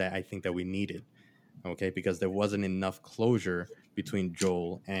the one that I think that we needed. Okay, because there wasn't enough closure between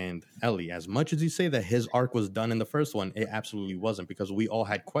Joel and Ellie. As much as you say that his arc was done in the first one, it absolutely wasn't, because we all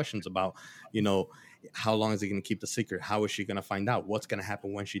had questions about, how long is he going to keep the secret? How is she going to find out? What's going to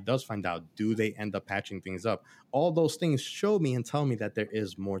happen when she does find out? Do they end up patching things up? All those things show me and tell me that there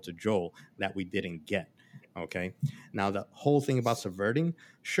is more to Joel that we didn't get. Okay. Now, the whole thing about subverting,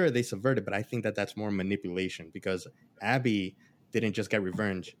 sure, they subverted, but I think that that's more manipulation, because Abby didn't just get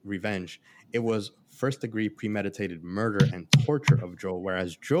revenge. It was first-degree premeditated murder and torture of Joel,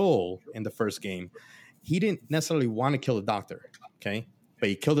 whereas Joel, in the first game, he didn't necessarily want to kill the doctor, okay? But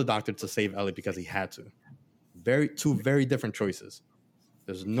he killed the doctor to save Ellie because he had to. Two very different choices.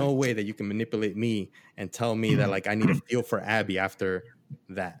 There's no way that you can manipulate me and tell me that, like, I need to feel for Abby after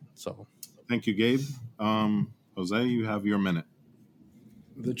that. So, thank you, Gabe. Jose, you have your minute.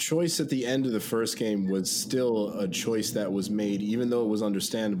 The choice at the end of the first game was still a choice that was made, even though it was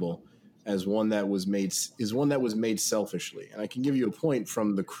understandable, as one that was made selfishly. And I can give you a point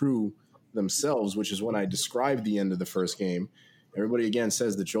from the crew themselves, which is when I described the end of the first game. Everybody again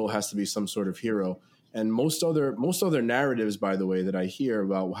says that Joel has to be some sort of hero. And most other narratives, by the way, that I hear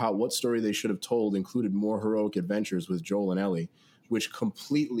about what story they should have told included more heroic adventures with Joel and Ellie, which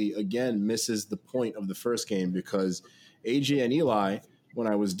completely, again, misses the point of the first game, because AJ and Eli, when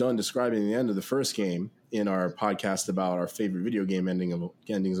I was done describing the end of the first game in our podcast about our favorite video game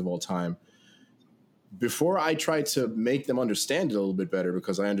endings of all time, before I tried to make them understand it a little bit better,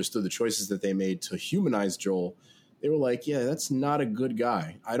 because I understood the choices that they made to humanize Joel, they were like, yeah, that's not a good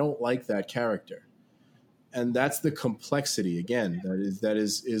guy. I don't like that character. And that's the complexity, again, that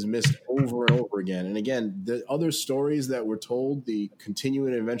is missed over and over again. And again, the other stories that were told, the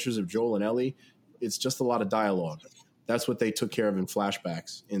continuing adventures of Joel and Ellie, it's just a lot of dialogue. That's what they took care of in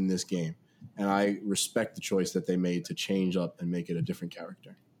flashbacks in this game. And I respect the choice that they made to change up and make it a different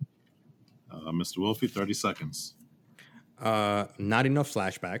character. Mr. Wolfie, 30 seconds. Not enough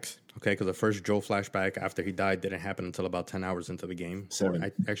flashbacks, okay, because the first Joel flashback after he died didn't happen until about 10 hours into the game.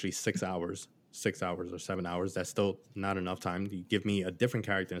 7. Actually, 6 hours. 6 hours or 7 hours. That's still not enough time. You give me a different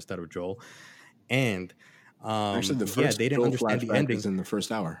character instead of Joel. And actually, the first they didn't understand the ending in the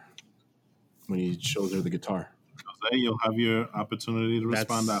first hour when he shows her the guitar. Jose, you'll have your opportunity to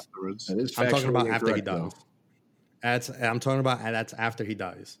respond afterwards. That is I'm talking about after he incorrect, dies. That's after he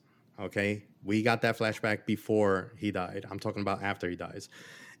dies. Okay, we got that flashback before he died. I'm talking about after he dies.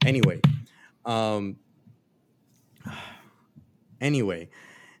 Anyway,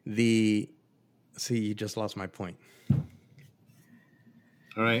 see, you just lost my point.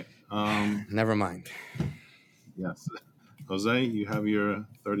 All right. Never mind. Yes. Jose, you have your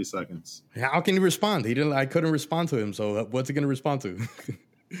 30 seconds. How can he respond? I couldn't respond to him. So what's he going to respond to?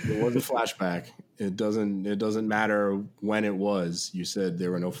 It was a flashback. It doesn't matter when it was. You said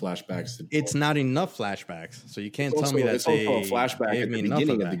there were no flashbacks. It's not enough flashbacks. So you can't tell me that it's also a flashback at the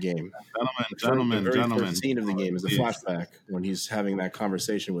beginning of the game. Gentlemen. The very first scene of the game is a flashback when he's having that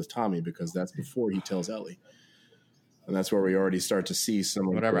conversation with Tommy, because that's before he tells Ellie. And that's where we already start to see some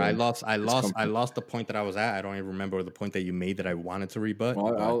of whatever. I lost the point that I was at. I don't even remember the point that you made that I wanted to rebut.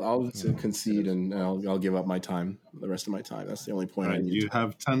 Well, I'll concede, and I'll give up my time, the rest of my time. That's the only point. Right, you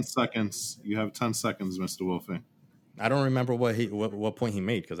have 10 seconds. You have 10 seconds, Mr. Wolfie. I don't remember what point he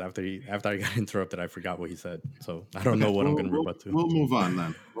made, because after I got interrupted, I forgot what he said. So I don't know what I'm going to rebut to. We'll move on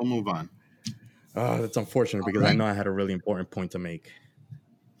then. We'll move on. That's unfortunate, because I know I had a really important point to make.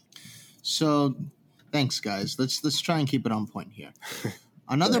 So Thanks, guys. Let's try and keep it on point here.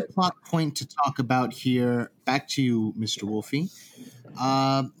 Another plot point to talk about here. Back to you, Mr. Wolfie.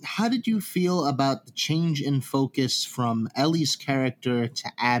 How did you feel about the change in focus from Ellie's character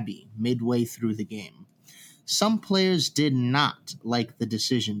to Abby midway through the game? Some players did not like the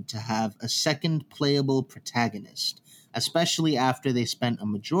decision to have a second playable protagonist, especially after they spent a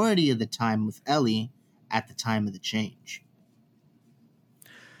majority of the time with Ellie at the time of the change.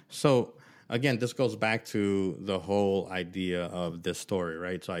 So again, this goes back to the whole idea of this story,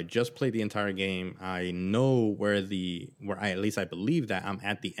 right? So I just played the entire game. I know where at least I believe that I'm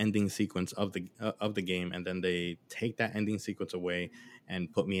at the ending sequence of the game, and then they take that ending sequence away and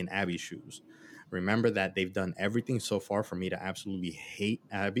put me in Abby's shoes. Remember that they've done everything so far for me to absolutely hate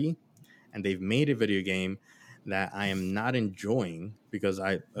Abby, and they've made a video game that I am not enjoying because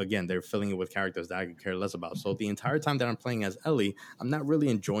they're filling it with characters that I could care less about. So the entire time that I'm playing as Ellie, I'm not really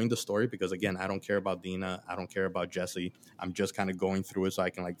enjoying the story because, again, I don't care about Dina. I don't care about Jesse. I'm just kind of going through it so I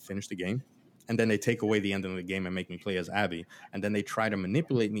can finish the game. And then they take away the end of the game and make me play as Abby. And then they try to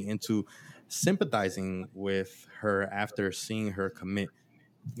manipulate me into sympathizing with her after seeing her commit,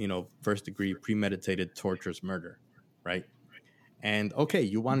 first degree premeditated torturous murder, right? And okay,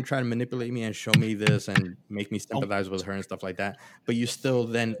 you want to try to manipulate me and show me this and make me sympathize with her and stuff like that. But you still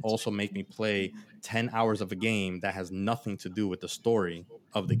then also make me play 10 hours of a game that has nothing to do with the story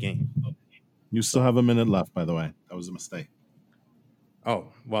of the game. You still have a minute left, by the way. That was a mistake. Oh,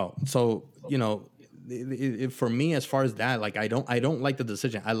 well, so, for me, as far as that, I don't like the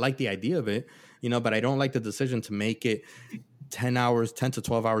decision. I like the idea of it, but I don't like the decision to make it 10 to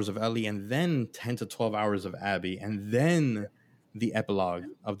 12 hours of Ellie and then 10 to 12 hours of Abby and then the epilogue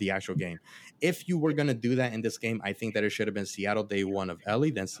of the actual game. If you were going to do that in this game, I think that it should have been Seattle Day 1 of Ellie,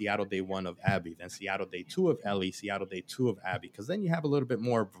 then Seattle Day 1 of Abby, then Seattle Day 2 of Ellie, Seattle Day 2 of Abby, because then you have a little bit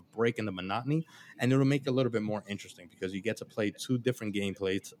more of a break in the monotony, and it'll make it a little bit more interesting because you get to play two different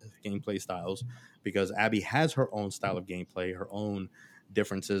gameplay styles, because Abby has her own style of gameplay, her own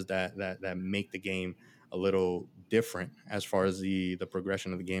differences that make the game a little different as far as the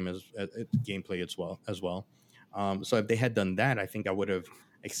progression of the game as gameplay as well. So if they had done that, I think I would have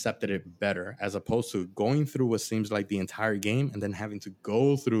accepted it better, as opposed to going through what seems like the entire game and then having to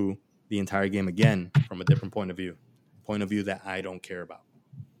go through the entire game again from a different point of view that I don't care about.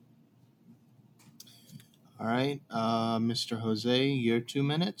 All right, Mr. Jose, your 2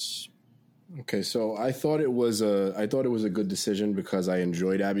 minutes. Okay, so I thought it was a good decision because I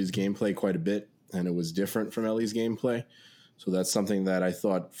enjoyed Abby's gameplay quite a bit, and it was different from Ellie's gameplay. So that's something that I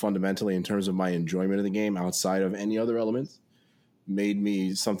thought fundamentally, in terms of my enjoyment of the game, outside of any other elements, made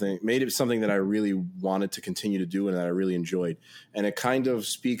it something that I really wanted to continue to do and that I really enjoyed. And it kind of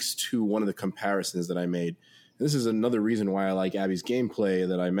speaks to one of the comparisons that I made. And this is another reason why I like Abby's gameplay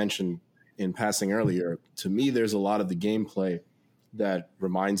that I mentioned in passing earlier. To me, there's a lot of the gameplay that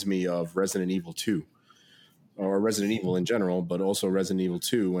reminds me of Resident Evil 2. Or Resident Evil in general, but also Resident Evil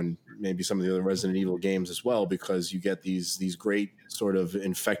 2 and maybe some of the other Resident Evil games as well, because you get these great sort of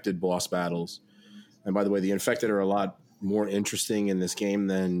infected boss battles. And by the way, the infected are a lot more interesting in this game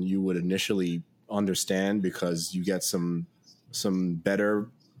than you would initially understand, because you get some better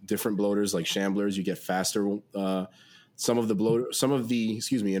different bloaters like shamblers. You get faster. Some of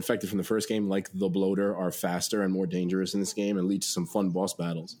the infected from the first game, like the bloater, are faster and more dangerous in this game and lead to some fun boss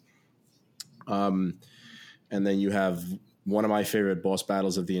battles. And then you have one of my favorite boss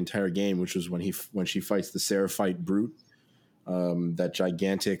battles of the entire game, which was when she fights the Seraphite Brute, that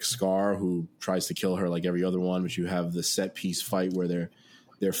gigantic Scar who tries to kill her like every other one. But you have the set piece fight where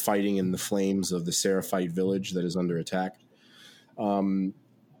they're fighting in the flames of the Seraphite village that is under attack.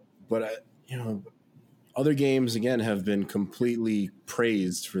 But other games again have been completely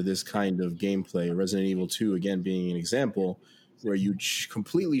praised for this kind of gameplay. Resident Evil 2 again being an example, where you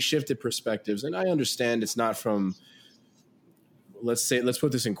completely shifted perspectives. And I understand it's not from, let's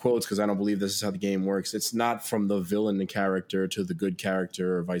put this in quotes because I don't believe this is how the game works. It's not from the villain character to the good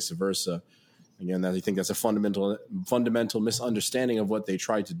character or vice versa. Again, I think that's a fundamental misunderstanding of what they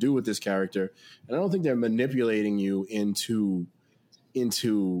tried to do with this character. And I don't think they're manipulating you into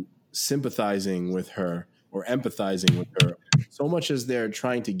sympathizing with her or empathizing with her so much as they're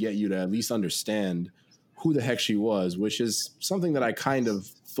trying to get you to at least understand who the heck she was, which is something that I kind of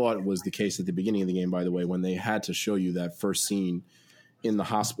thought was the case at the beginning of the game, by the way, when they had to show you that first scene in the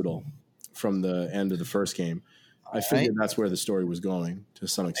hospital from the end of the first game. I figured that's where the story was going to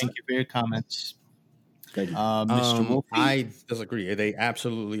some extent. Thank you for your comments. Thank you. Mr. Wolfie? I disagree. They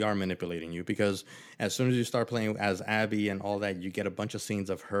absolutely are manipulating you because as soon as you start playing as Abby and all that, you get a bunch of scenes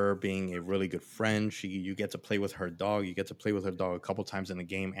of her being a really good friend. You get to play with her dog. You get to play with her dog a couple times in the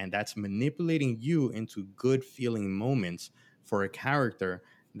game, and that's manipulating you into good feeling moments for a character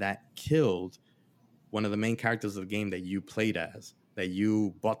that killed one of the main characters of the game that you played as, that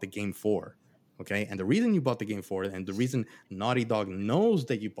you bought the game for. Okay, and the reason you bought the game for it, and the reason Naughty Dog knows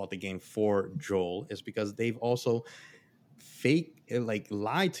that you bought the game for Joel, is because they've also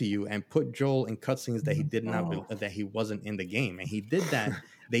lied to you and put Joel in cutscenes that he did not, that he wasn't in the game, and he did that.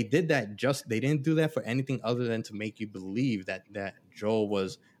 They did that they didn't do that for anything other than to make you believe that Joel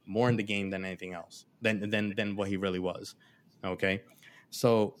was more in the game than anything else, than what he really was. Okay,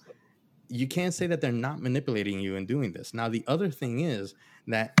 so you can't say that they're not manipulating you and doing this. Now, the other thing is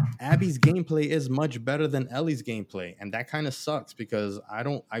that Abby's gameplay is much better than Ellie's gameplay, and that kind of sucks because I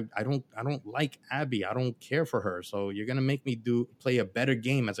don't like Abby. I don't care for her. So you're gonna make me play a better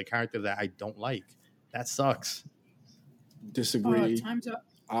game as a character that I don't like. That sucks. Disagree. Time's up.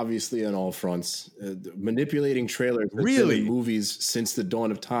 Obviously, on all fronts, manipulating trailers. Really? In movies since the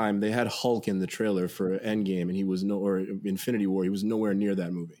dawn of time. They had Hulk in the trailer for Endgame, and he was or Infinity War. He was nowhere near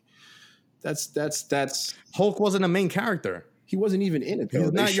that movie. That's Hulk wasn't a main character. He wasn't even in it. Though.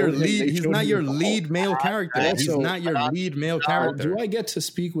 He's not your lead. He's not your lead male character. He's not your lead male character. Do I get to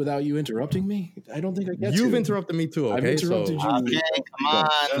speak without you interrupting me? I don't think I get to. You've interrupted me too. Okay, I've interrupted you. Okay, come on.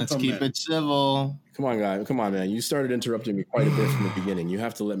 Let's keep it civil. Come on, guy. Come on, man. You started interrupting me quite a bit from the beginning. You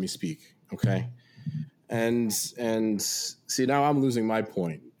have to let me speak, okay? And see, now I'm losing my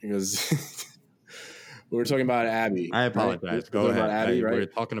point because we were talking about Abby. I apologize. Right? Go ahead. About Abby, right? We're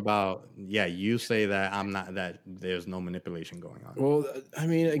talking about, you say that I'm not, that there's no manipulation going on. Well, I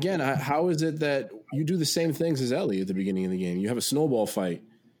mean, again, how is it that you do the same things as Ellie at the beginning of the game? You have a snowball fight.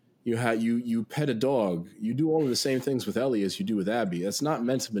 You pet a dog. You do all of the same things with Ellie as you do with Abby. That's not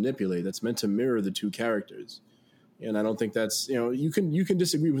meant to manipulate. That's meant to mirror the two characters. And I don't think that's, you can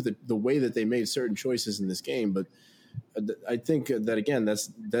disagree with the way that they made certain choices in this game, but I think that, again,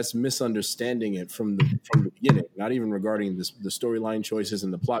 that's misunderstanding it from the beginning, not even regarding the storyline choices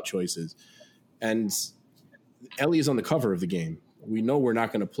and the plot choices. And Ellie is on the cover of the game. We know we're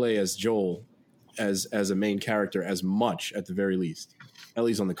not going to play as Joel as a main character as much, at the very least.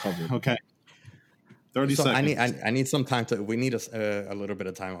 Ellie's on the cover. Okay. 30 seconds. I need some time we need a little bit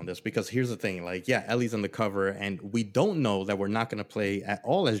of time on this, because here's the thing. Ellie's on the cover, and we don't know that we're not going to play at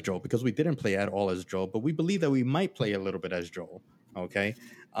all as Joel, because we didn't play at all as Joel, but we believe that we might play a little bit as Joel. Okay.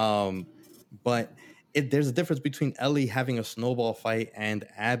 But there's a difference between Ellie having a snowball fight and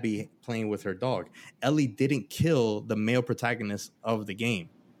Abby playing with her dog. Ellie didn't kill the male protagonist of the game.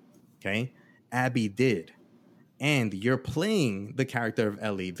 Okay. Abby did. And you're playing the character of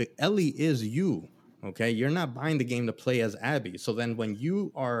Ellie. Ellie is you. Okay, you're not buying the game to play as Abby. So then when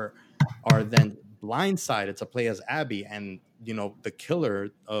you are then blindsided to play as Abby, and the killer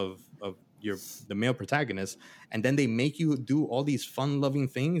of the male protagonist, and then they make you do all these fun-loving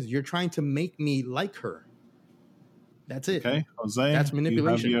things, you're trying to make me like her. That's it. Okay, Jose, that's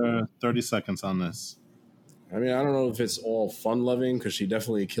manipulation. You have your 30 seconds on this. I mean, I don't know if it's all fun-loving, because she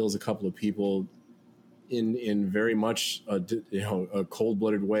definitely kills a couple of people in very much a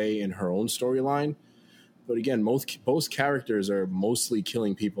cold-blooded way in her own storyline. But again, both characters are mostly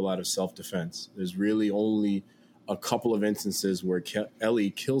killing people out of self-defense. There's really only a couple of instances where Ellie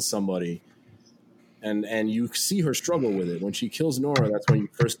kills somebody, and you see her struggle with it. When she kills Nora, that's when you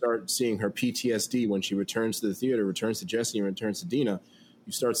first start seeing her PTSD. When she returns to the theater, returns to Jesse, and returns to Dina,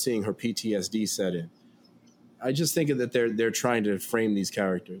 you start seeing her PTSD set in. I just think that they're trying to frame these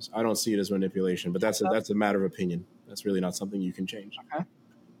characters. I don't see it as manipulation, but that's a matter of opinion. That's really not something you can change. Okay.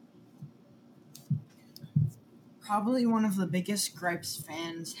 Probably one of the biggest gripes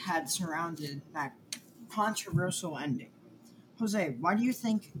fans had surrounded that controversial ending. Jose, why do you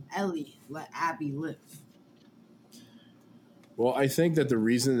think Ellie let Abby live? Well, I think that the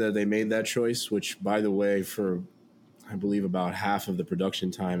reason that they made that choice, which, by the way, for I believe about half of the production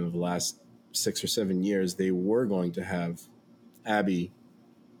time of the last 6 or 7 years, they were going to have Abby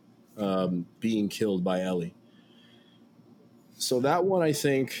being killed by Ellie. So that one, I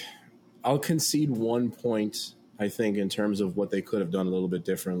think, I'll concede 1 point, I think, in terms of what they could have done a little bit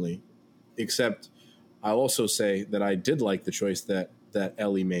differently. Except I'll also say that I did like the choice that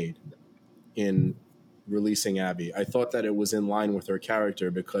Ellie made in releasing Abby. I thought that it was in line with her character,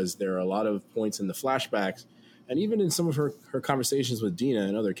 because there are a lot of points in the flashbacks, and even in some of her conversations with Dina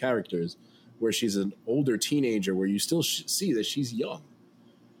and other characters, where she's an older teenager, where you still see that she's young.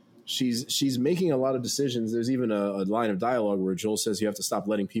 She's making a lot of decisions. There's even a line of dialogue where Joel says you have to stop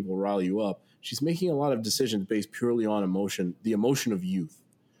letting people rile you up. she's making a lot of decisions based purely on emotion, the emotion of youth.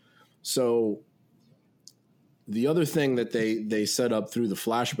 So the other thing that they set up through the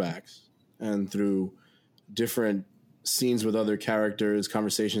flashbacks and through different scenes with other characters,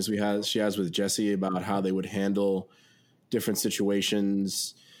 conversations she has with Jesse about how they would handle different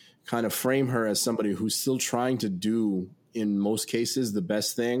situations, kind of frame her as somebody who's still trying to do, in most cases, the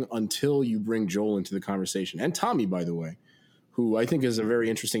best thing until you bring Joel into the conversation. And Tommy, by the way, who I think is a very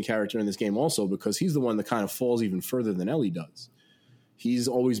interesting character in this game also, because he's the one that kind of falls even further than Ellie does. He's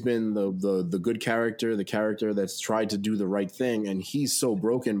always been the good character, the character that's tried to do the right thing, and he's so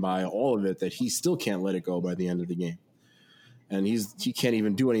broken by all of it that he still can't let it go by the end of the game. And he can't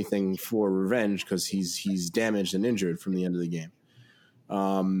even do anything for revenge because he's damaged and injured from the end of the game.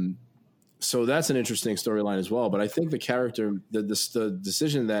 So that's an interesting storyline as well. But I think the character, the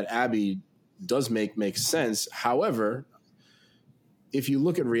decision that Abby does makes sense. However, if you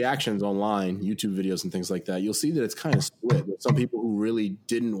look at reactions online, YouTube videos and things like that, you'll see that it's kind of split. With some people who really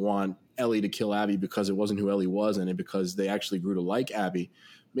didn't want Ellie to kill Abby because it wasn't who Ellie was and because they actually grew to like Abby.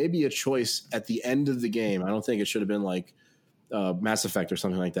 Maybe a choice at the end of the game. I don't think it should have been like Mass Effect or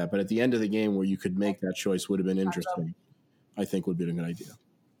something like that. But at the end of the game where you could make that choice would have been interesting. I think would be a good idea.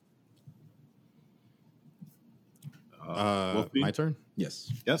 My turn?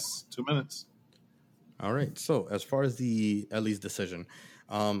 Yes. Yes, 2 minutes. All right. So as far as the Ellie's decision,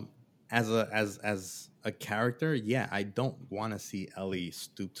 as a character, yeah, I don't want to see Ellie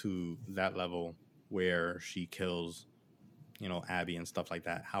stoop to that level where she kills, Abby and stuff like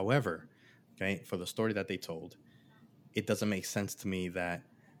that. However, okay, for the story that they told, it doesn't make sense to me that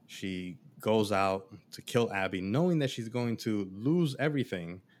she goes out to kill Abby, knowing that she's going to lose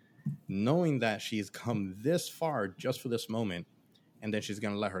everything, knowing that she's come this far just for this moment, and then she's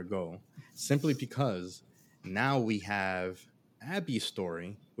going to let her go, simply because now we have Abby's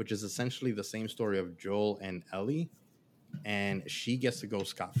story, which is essentially the same story of Joel and Ellie, and she gets to go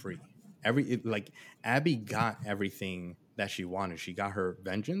scot-free. Abby got everything that she wanted. She got her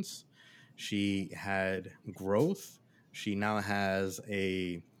vengeance. She had growth. She now has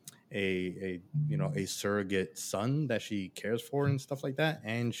a surrogate son that she cares for and stuff like that,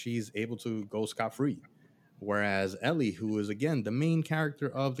 and she's able to go scot-free. Whereas Ellie, who is again the main character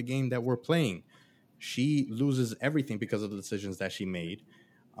of the game that we're playing, she loses everything because of the decisions that she made,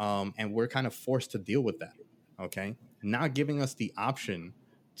 and we're kind of forced to deal with that. Okay, not giving us the option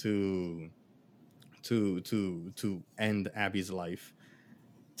to end Abby's life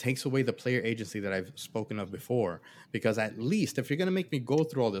takes away the player agency that I've spoken of before. Because at least if you're going to make me go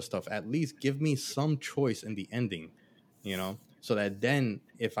through all this stuff, at least give me some choice in the ending, so that then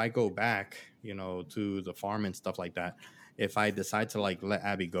if I go back, to the farm and stuff like that, if I decide to let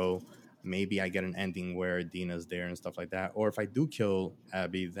Abby go, maybe I get an ending where Dina's there and stuff like that. Or if I do kill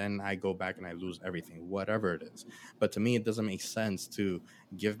Abby, then I go back and I lose everything, whatever it is. But to me, it doesn't make sense to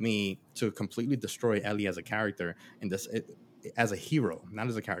completely destroy Ellie as a character as a hero, not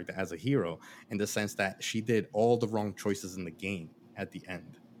as a character, as a hero, in the sense that she did all the wrong choices in the game at the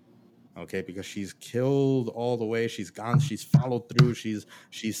end. Okay, because she's killed all the way, she's gone, she's followed through, she's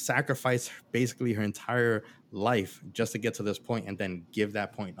sacrificed basically her entire life just to get to this point and then give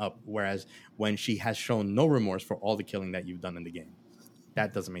that point up. Whereas when she has shown no remorse for all the killing that you've done in the game,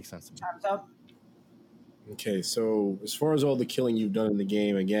 that doesn't make sense to me. Time's up. Okay, so as far as all the killing you've done in the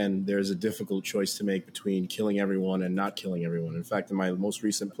game, again, there's a difficult choice to make between killing everyone and not killing everyone. In fact, in my most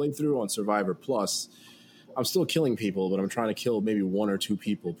recent playthrough on Survivor Plus, I'm still killing people, but I'm trying to kill maybe 1 or 2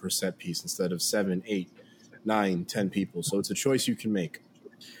 people per set piece instead of 7, 8, 9, 10 people. So it's a choice you can make.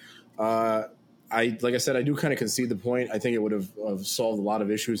 Like I said, I do kind of concede the point. I think it would have solved a lot of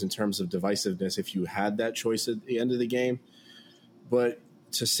issues in terms of divisiveness if you had that choice at the end of the game. But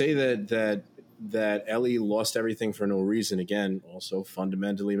to say that Ellie lost everything for no reason, again, also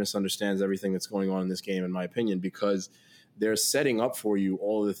fundamentally misunderstands everything that's going on in this game, in my opinion, because they're setting up for you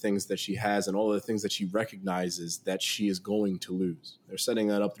all of the things that she has and all of the things that she recognizes that she is going to lose. They're setting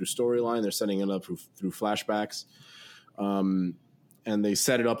that up through storyline. They're setting it up through flashbacks. And they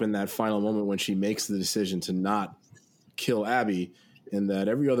set it up in that final moment when she makes the decision to not kill Abby, in that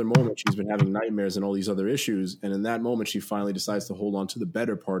every other moment she's been having nightmares and all these other issues. And in that moment, she finally decides to hold on to the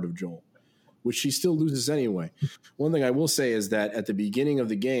better part of Joel, which she still loses anyway. One thing I will say is that at the beginning of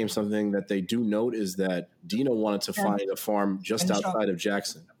the game, something that they do note is that Dina wanted to find a farm just outside of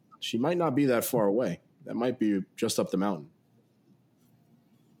Jackson. She might not be that far away. That might be just up the mountain.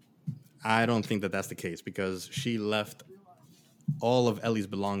 I don't think that that's the case, because she left all of Ellie's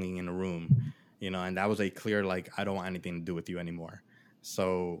belonging in a room, and that was a clear, I don't want anything to do with you anymore.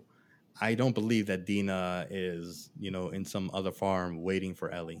 So I don't believe that Dina is, in some other farm waiting for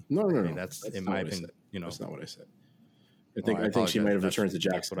Ellie. No. That's in my opinion. That's not what I said. I I think she might have apologize. returned to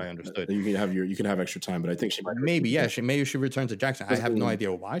Jackson. That's what I understood. You can have extra time, but I think she might. Maybe she returned to Jackson. I have no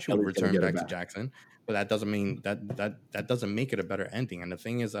idea why she would Ellie's gonna return get her back to Jackson, but that doesn't mean that doesn't make it a better ending. And the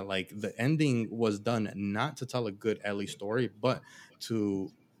thing is that like the ending was done not to tell a good Ellie story, but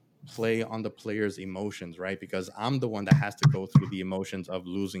to play on the player's emotions, right? Because I'm the one that has to go through the emotions of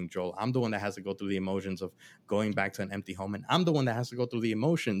losing Joel. I'm the one that has to go through the emotions of going back to an empty home. And I'm the one that has to go through the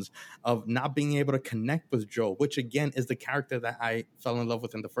emotions of not being able to connect with Joel, which again is the character that I fell in love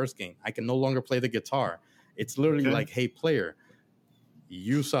with in the first game. I can no longer play the guitar. It's literally like, hey, player,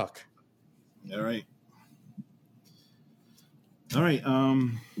 you suck. All right.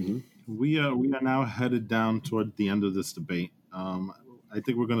 We are now headed down toward the end of this debate. I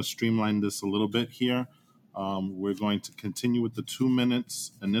think we're going to streamline this a little bit here. We're going to continue with the 2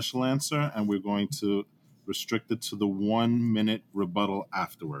 minutes initial answer, and we're going to restrict it to the 1 minute rebuttal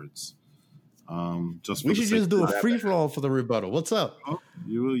afterwards. We should just do a free flow for the rebuttal. What's up? Oh,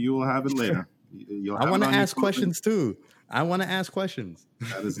 you will have it later. I want to ask questions too. I want to ask questions.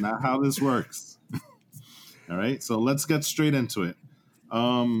 That is not how this works. All right, so let's get straight into it.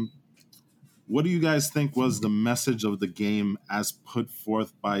 What do you guys think was the message of the game as put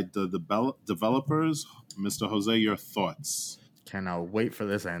forth by the developers? Mr. Jose, your thoughts? Cannot wait for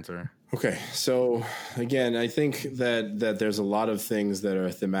this answer. Okay, so again, I think that there's a lot of things that are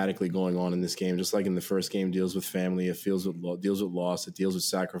thematically going on in this game. Just like in the first game, deals with family, it deals with loss, it deals with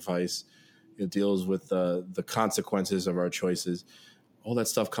sacrifice, it deals with the consequences of our choices. All that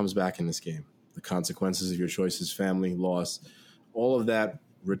stuff comes back in this game. The consequences of your choices, family, loss, all of that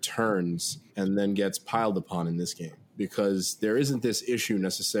returns and then gets piled upon in this game, because there isn't this issue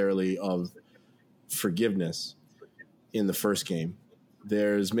necessarily of forgiveness in the first game.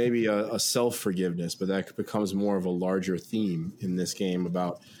 There's maybe a self-forgiveness, but that becomes more of a larger theme in this game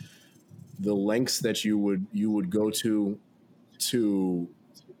about the lengths that you would go to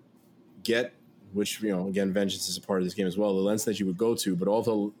get, which, again, vengeance is a part of this game as well, the lengths that you would go to, but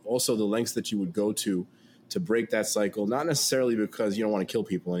also the lengths that you would go to break that cycle, not necessarily because you don't want to kill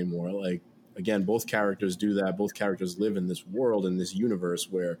people anymore. Like, again, both characters do that. Both characters live in this world, in this universe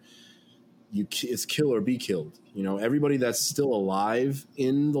where it's kill or be killed. Everybody that's still alive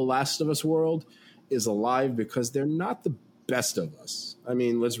in the Last of Us world is alive because they're not the best of us. I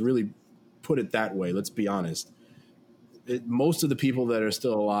mean, let's really put it that way. Let's be honest. Most of the people that are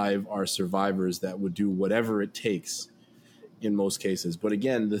still alive are survivors that would do whatever it takes in most cases. But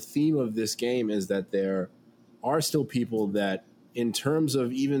again, the theme of this game is that there are still people that, in terms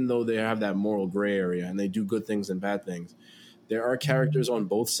of, even though they have that moral gray area and they do good things and bad things, there are characters on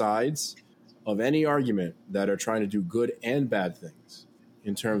both sides of any argument that are trying to do good and bad things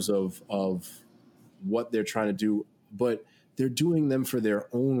in terms of what they're trying to do, but they're doing them for their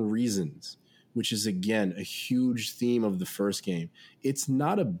own reasons, which is, again, a huge theme of the first game. It's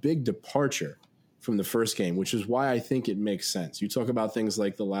not a big departure from the first game, which is why I think it makes sense. You talk about things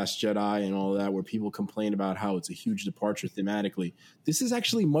like The Last Jedi and all that, where people complain about how it's a huge departure thematically. This is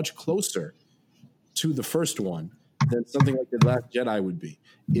actually much closer to the first one than something like The Last Jedi would be.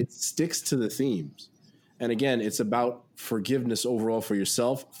 It sticks to the themes. And again, it's about forgiveness overall for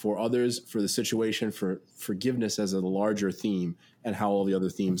yourself, for others, for the situation, for forgiveness as a larger theme, and how all the other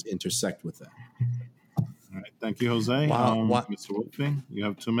themes intersect with that. All right, thank you, Jose. Mr. Wolfie, you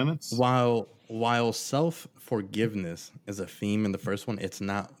have 2 minutes. While self-forgiveness is a theme in the first one, it's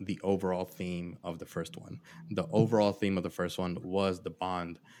not the overall theme of the first one. The overall theme of the first one was the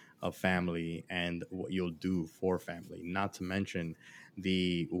bond of family and what you'll do for family, not to mention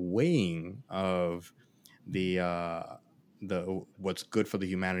the weighing of the what's good for the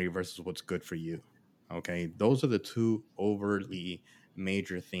humanity versus what's good for you. Okay, those are the two overly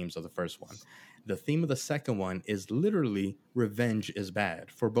major themes of the first one. The theme of the second one is literally revenge is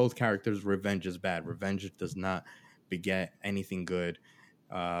bad. For both characters, revenge is bad. Revenge does not beget anything good.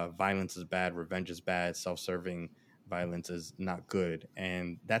 Violence is bad. Revenge is bad. Self-serving violence is not good.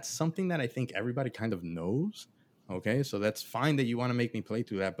 And that's something that I think everybody kind of knows. Okay, so that's fine that you want to make me play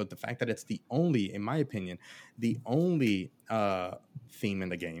through that. But the fact that it's the only, in my opinion, the only theme in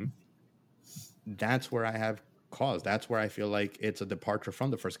the game, that's where I have cause. That's where I feel like it's a departure from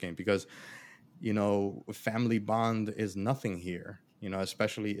the first game, because family bond is nothing here,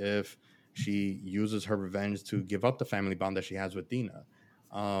 especially if she uses her revenge to give up the family bond that she has with Dina.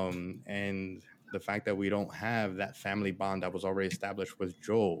 And the fact that we don't have that family bond that was already established with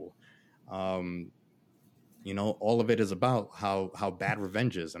Joel. You know, all of it is about how bad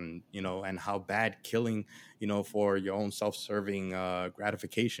revenge is, and and how bad killing, for your own self-serving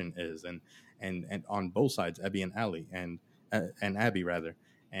gratification is, and on both sides, Abby and Ali, and Abby rather.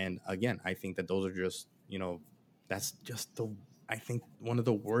 And again, I think that those are just, that's just I think one of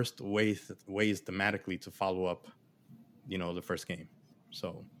the worst ways thematically to follow up, the first game.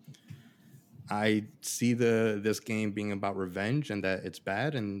 So I see this game being about revenge and that it's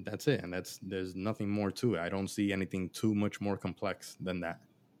bad, and that's it. And there's nothing more to it. I don't see anything too much more complex than that.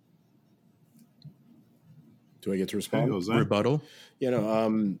 Do I get to respond? Rebuttal?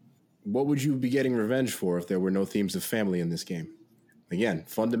 What would you be getting revenge for if there were no themes of family in this game? Again,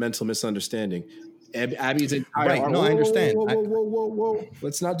 fundamental misunderstanding. Abby's entire right. No, I understand. Whoa.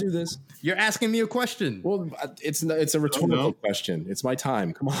 Let's not do this. You're asking me a question. Well, it's a rhetorical question. It's my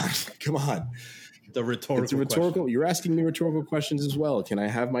time. Come on. The rhetorical. It's a rhetorical. Question. You're asking me rhetorical questions as well. Can I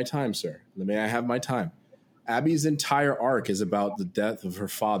have my time, sir? May I have my time? Abby's entire arc is about the death of her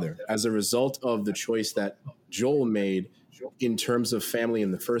father as a result of the choice that Joel made in terms of family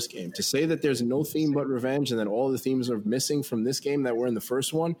in the first game. To say that there's no theme but revenge and that all the themes are missing from this game that were in the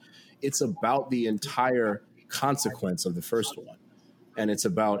first one, it's about the entire consequence of the first one. And it's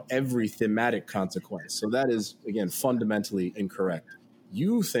about every thematic consequence. So that is, again, fundamentally incorrect.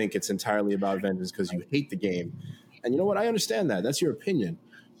 You think it's entirely about vengeance because you hate the game. And you know what? I understand that. That's your opinion.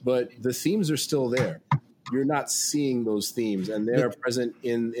 But the themes are still there. You're not seeing those themes, and they are present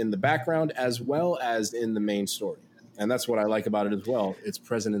in the background as well as in the main story. And that's what I like about it as well. It's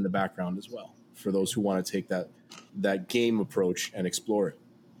present in the background as well for those who want to take that game approach and explore it.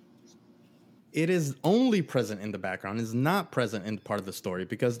 It is only present in the background. It's not present in part of the story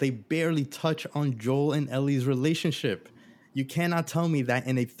because they barely touch on Joel and Ellie's relationship. You cannot tell me that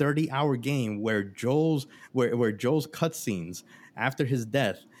in a 30-hour game where Joel's cutscenes after his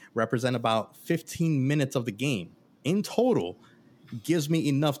death represent about 15 minutes of the game in total gives me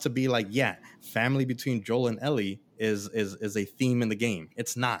enough to be like, yeah, family between Joel and Ellie is a theme in the game.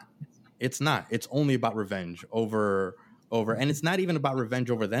 It's not. It's only about revenge over, and it's not even about revenge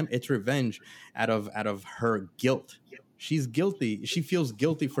over them. It's revenge out of her guilt. She's guilty. She feels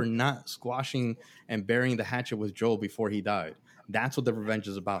guilty for not squashing and burying the hatchet with Joel before he died. That's what the revenge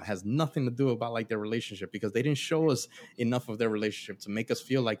is about. It has nothing to do about like their relationship because they didn't show us enough of their relationship to make us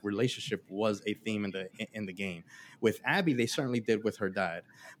feel like relationship was a theme in the game. With Abby, they certainly did with her dad.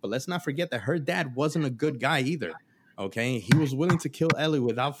 But let's not forget that her dad wasn't a good guy either. Okay, he was willing to kill Ellie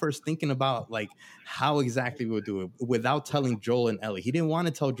without first thinking about like how exactly we would do it, without telling Joel and Ellie. He didn't want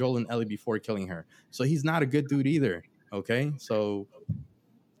to tell Joel and Ellie before killing her. So he's not a good dude either. Okay, so,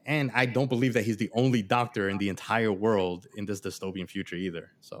 and I don't believe that he's the only doctor in the entire world in this dystopian future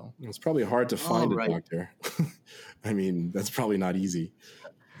either. So it's probably hard to find a doctor. I mean, that's probably not easy.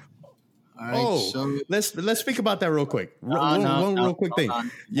 All right, so let's speak about that real quick. One real quick thing.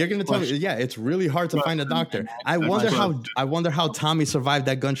 You're gonna tell me, yeah, it's really hard to find a doctor. I wonder how Tommy survived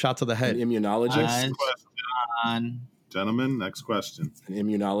that gunshot to the head. An immunologist. Gentlemen, next question. An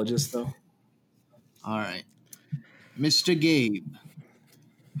immunologist, though. All right, Mr. Gabe,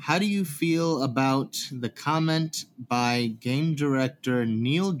 how do you feel about the comment by game director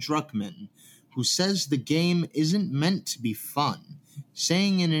Neil Druckmann, who says the game isn't meant to be fun?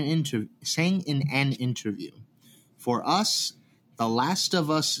 Saying in an interview, for us, The Last of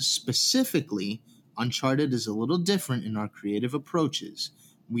Us specifically, Uncharted is a little different in our creative approaches.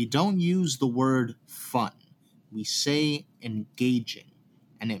 We don't use the word fun. We say engaging.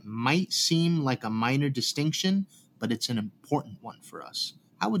 And it might seem like a minor distinction, but it's an important one for us.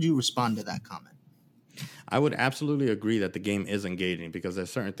 How would you respond to that comment? I would absolutely agree that the game is engaging because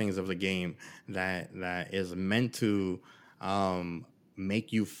there's certain things of the game that is meant to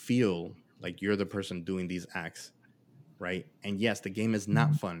make you feel like you're the person doing these acts, right? And yes, the game is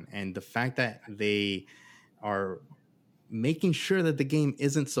not fun. And the fact that they are making sure that the game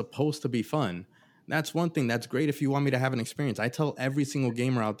isn't supposed to be fun, that's one thing. That's great if you want me to have an experience. I tell every single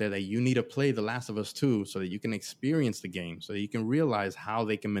gamer out there that you need to play The Last of Us 2 so that you can experience the game, so that you can realize how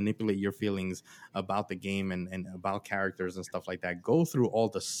they can manipulate your feelings about the game and about characters and stuff like that. Go through all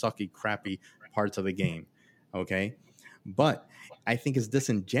the sucky, crappy parts of the game, okay? But I think it's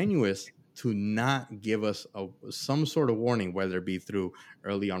disingenuous to not give us some sort of warning, whether it be through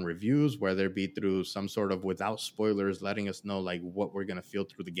early on reviews, whether it be through some sort of without spoilers, letting us know like what we're going to feel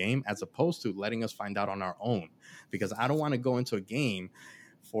through the game, as opposed to letting us find out on our own. Because I don't want to go into a game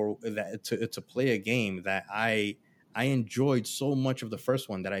for that to play a game that I enjoyed so much of the first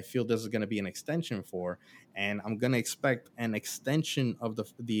one that I feel this is going to be an extension for, and I'm going to expect an extension of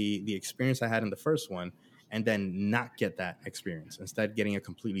the experience I had in the first one. and then not get that experience, instead getting a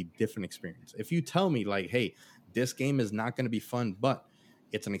completely different experience. If you tell me like, hey, this game is not going to be fun, but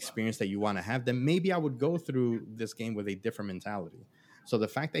it's an experience that you want to have, then maybe I would go through this game with a different mentality. So the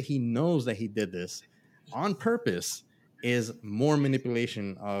fact that he knows that he did this on purpose is more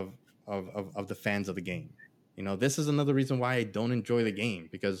manipulation of the fans of the game. You know, this is another reason why I don't enjoy the game,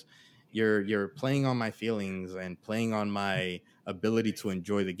 because you're playing on my feelings and playing on my ability to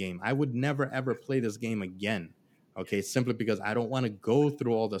enjoy the game. I would never ever play this game again, okay, simply because I don't want to go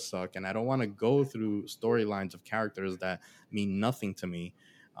through all the suck, and I don't want to go through storylines of characters that mean nothing to me,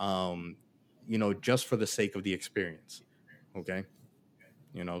 you know, just for the sake of the experience, okay?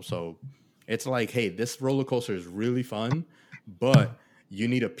 You know, so it's like, hey, this roller coaster is really fun, but you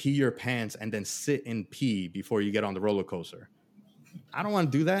need to pee your pants and then sit and pee before you get on the roller coaster. I don't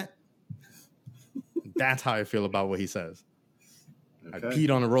want to do that. That's how I feel about what he says. Okay. I peed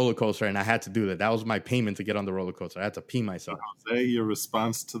on a roller coaster and I had to do that. That was my payment to get on the roller coaster. I had to pee myself. Jose, your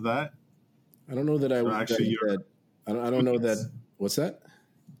response to that? I don't know that I would actually. I don't know that. What's that?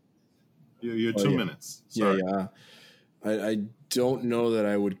 You're 2 minutes. Sorry. Yeah. I don't know that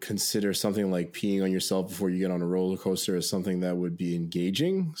I would consider something like peeing on yourself before you get on a roller coaster as something that would be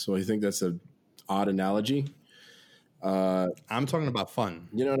engaging. So I think that's an odd analogy. I'm talking about fun.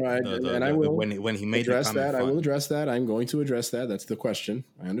 You know, I will when he made address that. I will address that. I'm going to address that. That's the question.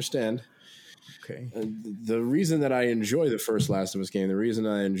 I understand. Okay. The reason that I enjoy the first Last of Us game, the reason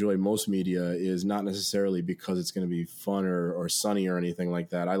I enjoy most media, is not necessarily because it's going to be fun or sunny or anything like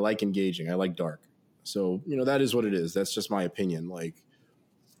that. I like engaging. I like dark. So, you know, that is what it is. That's just my opinion. Like,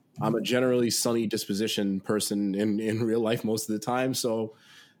 I'm a generally sunny disposition person in real life most of the time. So,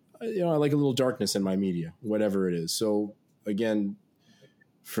 you know, I like a little darkness in my media, whatever it is. So, again,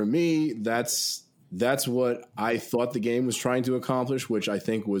 for me, that's what I thought the game was trying to accomplish, which I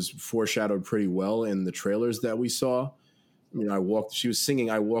think was foreshadowed pretty well in the trailers that we saw. You know, she was singing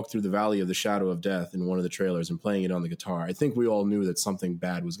I Walked Through the Valley of the Shadow of Death in one of the trailers and playing it on the guitar. I think we all knew that something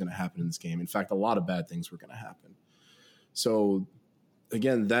bad was going to happen in this game. In fact, a lot of bad things were going to happen. So,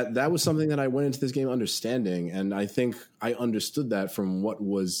 again, that was something that I went into this game understanding, and I think I understood that from what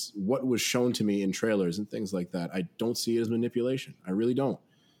was shown to me in trailers and things like that. I don't see it as manipulation. I really don't.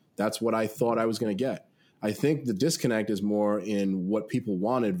 That's what I thought I was going to get. I think the disconnect is more in what people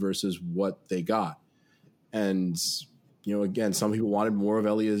wanted versus what they got. And, you know, again, some people wanted more of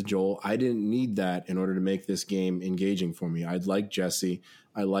Ellie as Joel. I didn't need that in order to make this game engaging for me. I liked Jesse.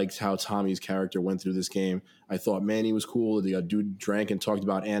 I liked how Tommy's character went through this game. I thought Manny was cool. The dude drank and talked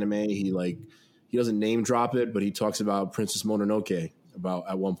about anime. He doesn't name drop it, but he talks about Princess Mononoke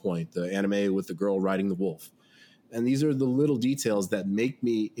at one point, the anime with the girl riding the wolf. And these are the little details that make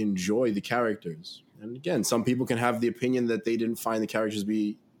me enjoy the characters. And again, some people can have the opinion that they didn't find the characters to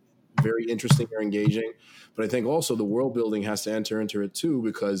be very interesting or engaging. But I think also the world building has to enter into it too,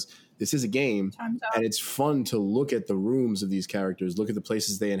 because this is a game and it's fun to look at the rooms of these characters, look at the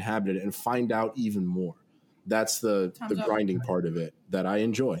places they inhabited and find out even more. That's the grinding part of it that I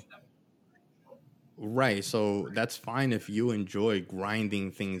enjoy. Right. So that's fine if you enjoy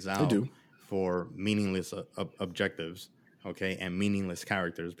grinding things out. I do. For meaningless objectives, okay, and meaningless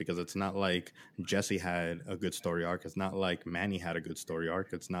characters, because it's not like Jesse had a good story arc. It's not like Manny had a good story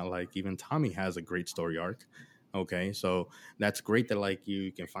arc. It's not like even Tommy has a great story arc, okay? So that's great that, like,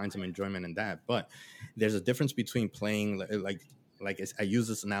 you can find some enjoyment in that. But there's a difference between playing, I use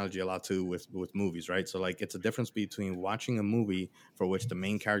this analogy a lot, too, with movies, right? So, like, it's a difference between watching a movie for which the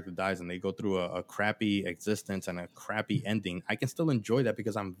main character dies and they go through a crappy existence and a crappy ending. I can still enjoy that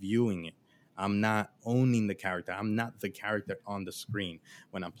because I'm viewing it. I'm not owning the character. I'm not the character on the screen.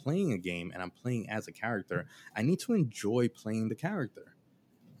 When I'm playing a game and I'm playing as a character, I need to enjoy playing the character,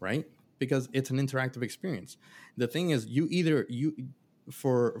 right? Because it's an interactive experience. The thing is, you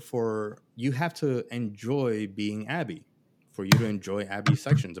have to enjoy being Abby for you to enjoy Abby's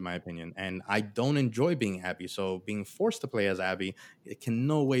sections, in my opinion. And I don't enjoy being Abby, so being forced to play as Abby, it can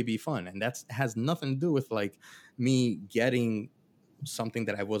no way be fun. And that has nothing to do with like me getting something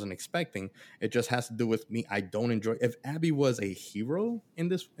that I wasn't expecting. It just has to do with me. I don't enjoy. If Abby was a hero in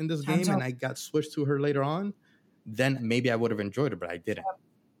this game and I got switched to her later on, then maybe I would have enjoyed it, but I didn't.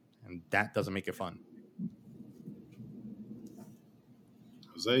 And that doesn't make it fun.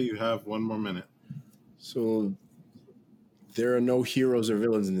 Jose, you have 1 more minute. So there are no heroes or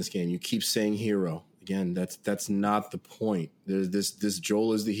villains in this game. You keep saying hero. Again, that's not the point. There's this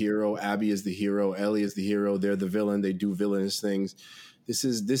Joel is the hero, Abby is the hero, Ellie is the hero. They're the villain. They do villainous things. This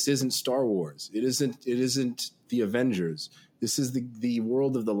isn't Star Wars. It isn't the Avengers. This is the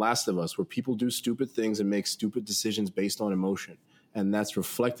world of The Last of Us, where people do stupid things and make stupid decisions based on emotion, and that's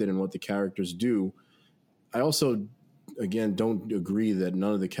reflected in what the characters do I also, again, don't agree that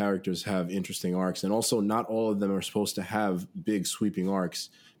none of the characters have interesting arcs. And also not all of them are supposed to have big sweeping arcs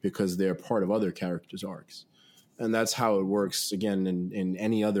because they're part of other characters' arcs. And that's how it works, again, in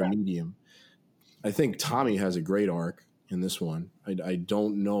any other medium. I think Tommy has a great arc in this one. I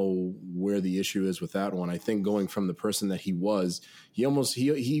don't know where the issue is with that one. I think going from the person that he was, he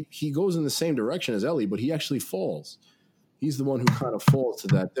goes in the same direction as Ellie, but he actually falls. He's the one who kind of falls to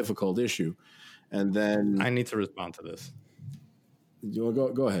that difficult issue. And then I need to respond to this.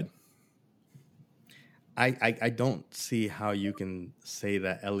 Go ahead. I don't see how you can say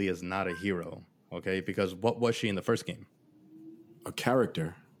that Ellie is not a hero, okay? Because what was she in the first game? A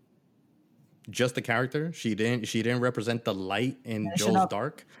character. Just a character? She didn't represent the light in Joel's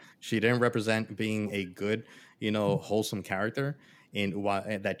dark. She didn't represent being a good, wholesome character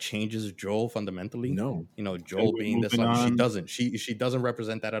that changes Joel fundamentally. No. Joel being this, she doesn't. She doesn't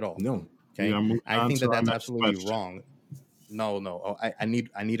represent that at all. No. Okay. I think that's absolutely wrong. No. I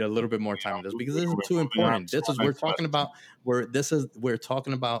need a little bit more time on this because this is too important. We're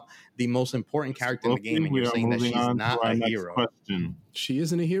talking about the most important character in the game, and you're saying that she's not a hero. She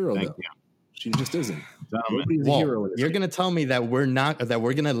isn't a hero, though. She just isn't. You're going to tell me that we're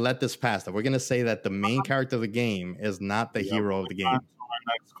going to let this pass, that we're going to say that the main character of the game is not the hero of the game. Our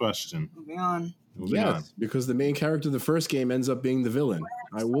next question. Moving on. Yes, because the main character of the first game ends up being the villain.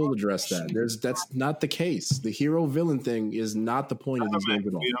 I will address that. That's not the case. The hero-villain thing is not the point of this game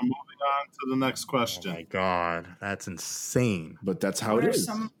at all. We are moving on to the next question. Oh my God, that's insane. But that's how it is.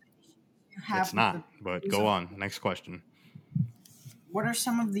 It's not, but go on. Next question. What are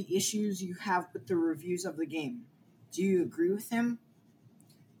some of the issues you have with the reviews of the game? Do you agree with him?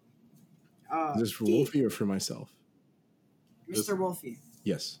 Is this for Wolfie or for myself? Mr. Wolfie.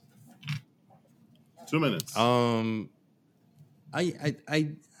 Yes. 2 minutes.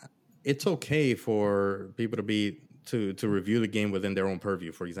 It's okay for people to review the game within their own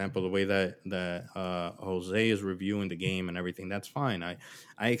purview. For example, the way that Jose is reviewing the game and everything, that's fine. I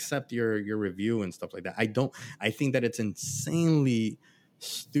accept your review and stuff like that. I think that it's insanely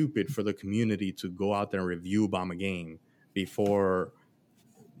stupid for the community to go out there and review bomb a game before,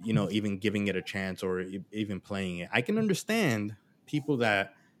 even giving it a chance or even playing it. I can understand people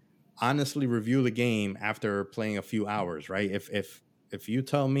that honestly review the game after playing a few hours, right? If you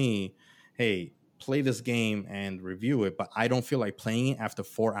tell me, hey, play this game and review it, but I don't feel like playing it after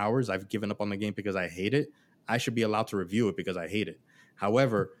 4 hours, I've given up on the game because I hate it, I should be allowed to review it because I hate it.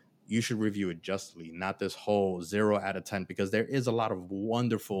 However, you should review it justly, not this whole 0 out of 10, because there is a lot of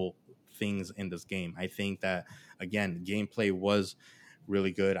wonderful things in this game. I think that, again, gameplay was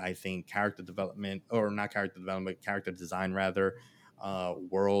really good. I think character design rather,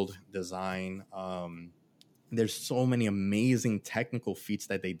 world design. There's so many amazing technical feats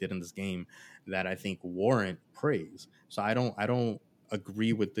that they did in this game that I think warrant praise. So I don't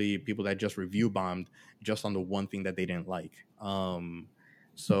agree with the people that just review bombed just on the one thing that they didn't like.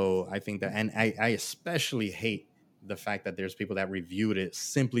 So I think that, and I especially hate the fact that there's people that reviewed it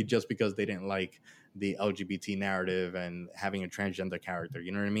simply just because they didn't like the LGBT narrative and having a transgender character.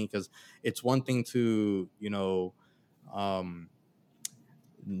 You know what I mean? Because it's one thing to,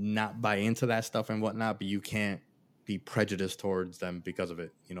 not buy into that stuff and whatnot, but you can't be prejudiced towards them because of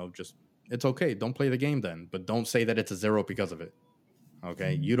it. Just, it's okay. Don't play the game then, but don't say that it's a 0 because of it.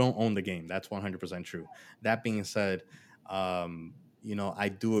 Okay. You don't own the game. That's 100% true. That being said, I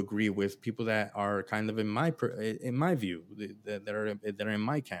do agree with people that are kind of in my view that are in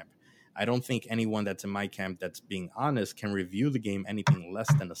my camp. I don't think anyone that's in my camp that's being honest can review the game anything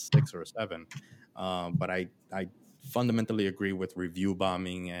less than a 6 or a 7. But I fundamentally agree with review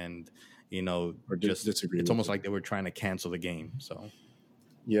bombing and, just disagree. It's almost like they were trying to cancel the game. So,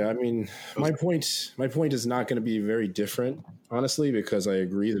 yeah, I mean, my point is not going to be very different, honestly, because I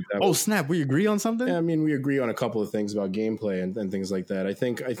agree that. Snap! We agree on something. Yeah, I mean, we agree on a couple of things about gameplay and things like that. I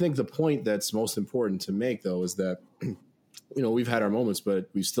think the point that's most important to make, though, is that we've had our moments, but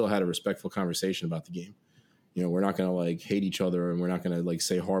we've still had a respectful conversation about the game. We're not going to hate each other, and we're not going to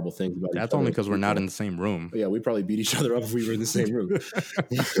say horrible things about each other. That's only because we're not in the same room. Yeah, we'd probably beat each other up if we were in the same room.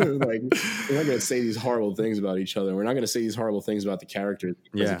 We're not going to say these horrible things about each other. We're not going to say these horrible things about the characters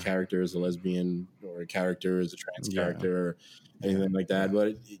because a character is a lesbian or a character is a trans character or anything like that.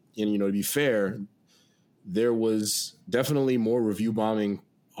 But, to be fair, there was definitely more review bombing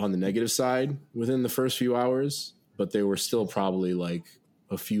on the negative side within the first few hours, but there were still probably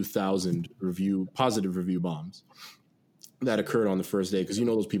a few thousand positive review bombs that occurred on the first day because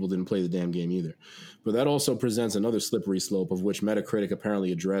those people didn't play the damn game either. But that also presents another slippery slope of which Metacritic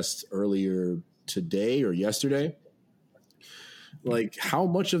apparently addressed earlier today or yesterday. How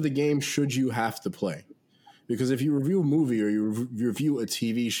much of the game should you have to play? Because if you review a movie or you review a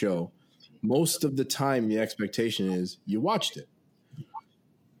TV show, most of the time the expectation is you watched it.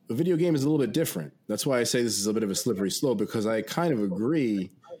 A video game is a little bit different. That's why I say this is a bit of a slippery slope, because I kind of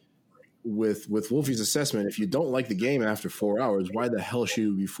agree with Wolfie's assessment. If you don't like the game after 4 hours, why the hell should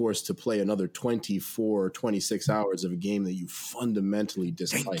you be forced to play another 24 or 26 hours of a game that you fundamentally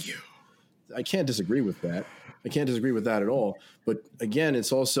dislike? Thank you. I can't disagree with that. I can't disagree with that at all. But again,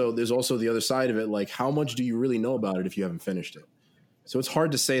 there's also the other side of it. Like, how much do you really know about it if you haven't finished it? So it's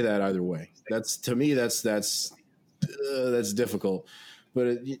hard to say that either way. That's difficult.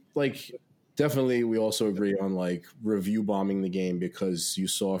 But definitely, we also agree on like review bombing the game because you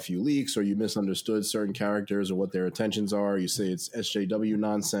saw a few leaks or you misunderstood certain characters or what their intentions are. You say it's SJW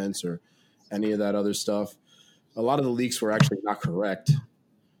nonsense or any of that other stuff. A lot of the leaks were actually not correct.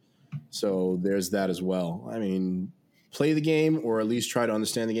 So there's that as well. I mean, play the game or at least try to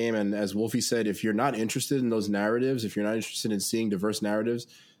understand the game. And as Wolfie said, if you're not interested in those narratives, if you're not interested in seeing diverse narratives,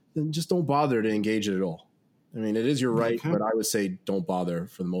 then just don't bother to engage it at all. I mean, it is your right, but I would say don't bother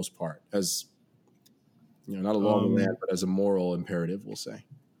for the most part. As not a law of the land, but as a moral imperative, we'll say.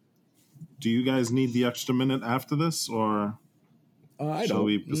 Do you guys need the extra minute after this, or I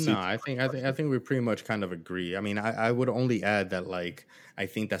don't? No, I think we pretty much kind of agree. I mean, I would only add that I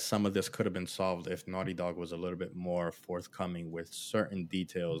think that some of this could have been solved if Naughty Dog was a little bit more forthcoming with certain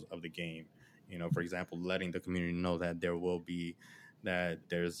details of the game. For example, letting the community know that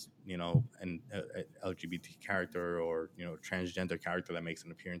there's an LGBT character or transgender character that makes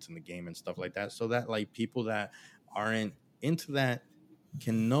an appearance in the game and stuff like that, so that like people that aren't into that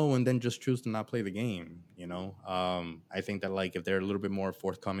can know and then just choose to not play the game. I think that like if they're a little bit more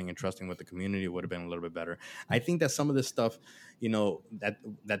forthcoming and trusting with the community, it would have been a little bit better. I think that some of this stuff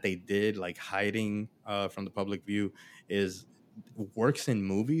that they did, like hiding from the public view, works in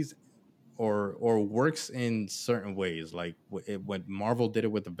movies or works in certain ways, like when Marvel did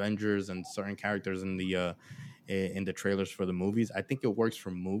it with Avengers and certain characters in the trailers for the movies. I think it works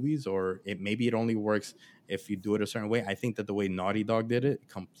for movies, or maybe it only works if you do it a certain way. I think that the way Naughty Dog did it,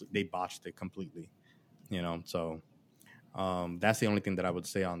 they botched it completely. So that's the only thing that I would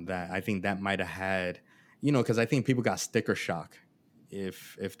say on that. I think that might have had, because I think people got sticker shock,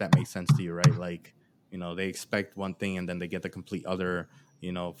 if that makes sense to you, right? Like, they expect one thing and then they get the complete other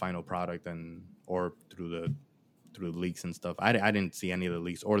final product, or through the leaks and stuff. I didn't see any of the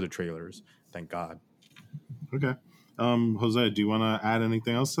leaks or the trailers, thank God. Okay. Jose, do you want to add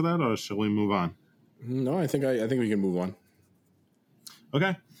anything else to that, or shall we move on? No, I think we can move on.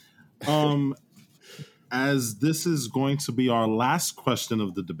 Okay. As this is going to be our last question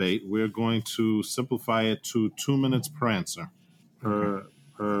of the debate, we're going to simplify it to 2 minutes per answer per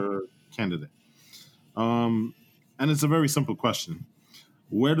candidate. And it's a very simple question.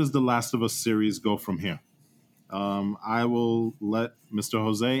 Where does the Last of Us series go from here? I will let Mr.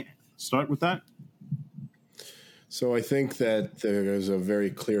 Jose start with that. So I think that there's a very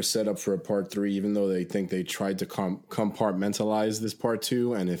clear setup for a part 3, even though they think they tried to compartmentalize this part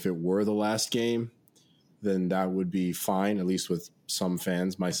 2. And if it were the last game, then that would be fine, at least with some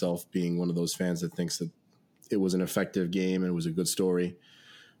fans, myself being one of those fans that thinks that it was an effective game and it was a good story.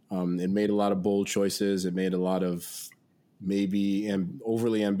 It made a lot of bold choices. It made a lot of maybe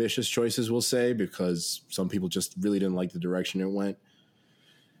overly ambitious choices, we'll say, because some people just really didn't like the direction it went.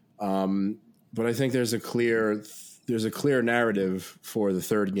 But I think there's a clear narrative for the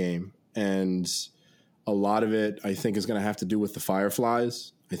third game, and a lot of it I think is going to have to do with the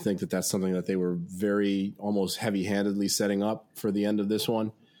Fireflies. I think that that's something that they were very almost heavy-handedly setting up for the end of this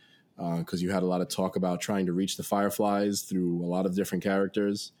one, because you had a lot of talk about trying to reach the Fireflies through a lot of different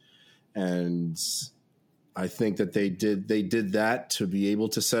characters, and I think that they did that to be able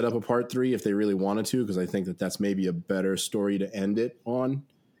to set up a part 3 if they really wanted to, because I think that that's maybe a better story to end it on,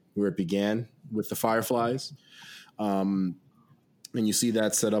 where it began with the Fireflies. And you see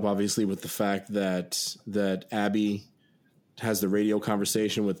that set up obviously with the fact that Abby has the radio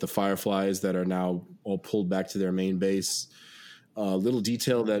conversation with the Fireflies that are now all pulled back to their main base. A little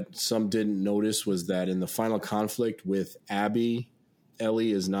detail that some didn't notice was that in the final conflict with Abby,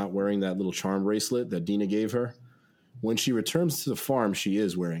 Ellie is not wearing that little charm bracelet that Dina gave her. When she returns to the farm, she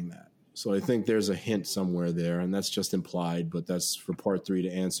is wearing that. So I think there's a hint somewhere there, and that's just implied, but that's for part 3 to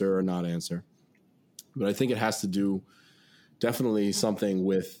answer or not answer. But I think it has to do definitely something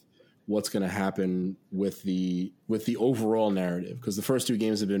with what's going to happen with the overall narrative, because the first 2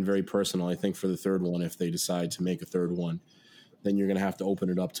 games have been very personal. I think for the third one, if they decide to make a third one, then you're going to have to open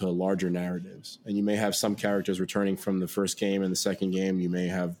it up to larger narratives. And you may have some characters returning from the first game and the second game. You may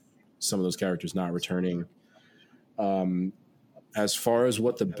have some of those characters not returning. as far as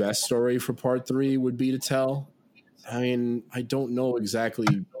what the best story for part 3 would be to tell, I mean, I don't know exactly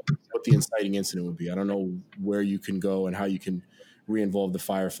what the inciting incident would be. I don't know where you can go and how you can re-involve the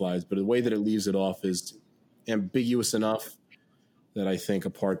Fireflies, but the way that it leaves it off is ambiguous enough that I think a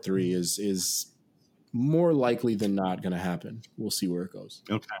part 3 is more likely than not going to happen. We'll see where it goes.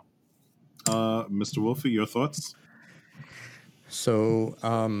 Okay. Mr. Wolfie, your thoughts? So,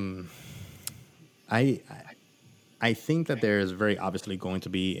 I think that there is very obviously going to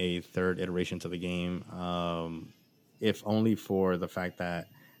be a third iteration to the game, if only for the fact that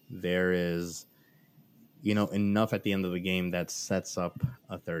there is, enough at the end of the game that sets up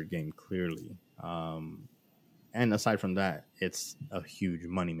a third game clearly. And aside from that, it's a huge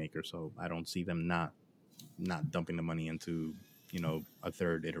moneymaker, so I don't see them not dumping the money into a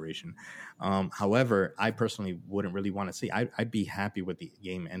third iteration. However, I personally wouldn't really want to see. I'd be happy with the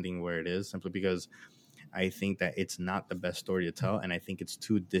game ending where it is, simply because I think that it's not the best story to tell, and I think it's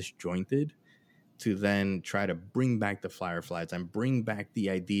too disjointed to then try to bring back the Fireflies and bring back the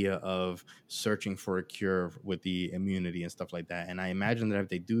idea of searching for a cure with the immunity and stuff like that. And I imagine that if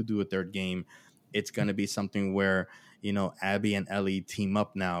they do a third game, it's going to be something where, Abby and Ellie team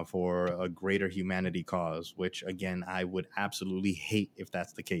up now for a greater humanity cause, which, again, I would absolutely hate if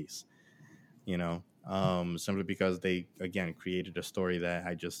that's the case, simply because they, again, created a story that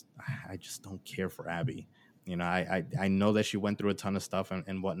I just don't care for Abby. I know that she went through a ton of stuff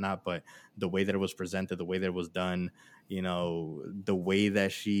and whatnot, but the way that it was presented, the way that it was done, the way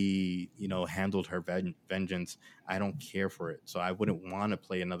that she, handled her vengeance, I don't care for it. So I wouldn't want to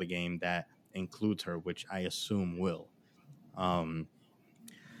play another game that includes her, which I assume will.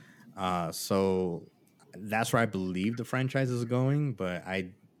 So that's where I believe the franchise is going, but I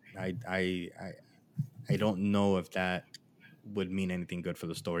don't know if that would mean anything good for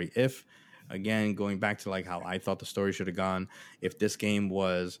the story. If, again, going back to like how I thought the story should have gone, if this game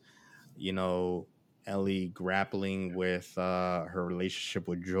was, Ellie grappling with her relationship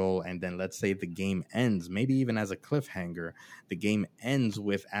with Joel, and then let's say the game ends, maybe even as a cliffhanger, the game ends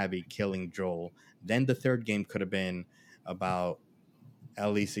with Abby killing Joel, then the third game could have been about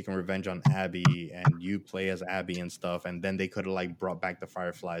Ellie seeking revenge on Abby, and you play as Abby and stuff, and then they could have like brought back the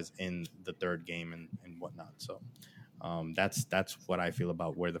Fireflies in the third game and whatnot. So that's what I feel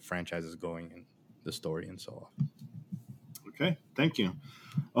about where the franchise is going and the story and so on. Okay, thank you.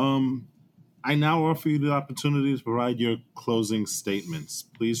 I now offer you the opportunity to provide your closing statements.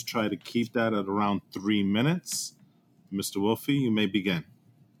 Please try to keep that at around 3 minutes. Mr. Wolfie, you may begin.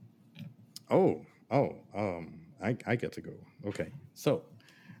 I get to go. Okay. So,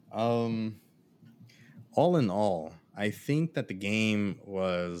 all in all, I think that the game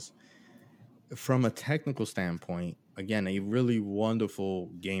was, from a technical standpoint, again, a really wonderful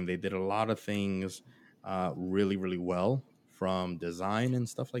game. They did a lot of things really, really well, from design and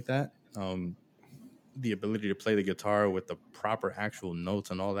stuff like that. The ability to play the guitar with the proper actual notes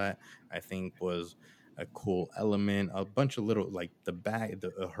and all that, I think, was a cool element. A bunch of little, like the bag,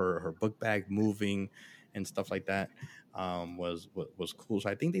 her book bag moving and stuff like that was cool. So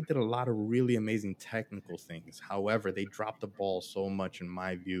I think they did a lot of really amazing technical things. However, they dropped the ball so much, in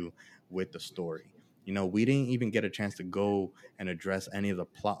my view, with the story. We didn't even get a chance to go and address any of the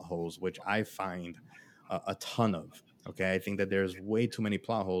plot holes, which I find a ton of. Okay, I think that there's way too many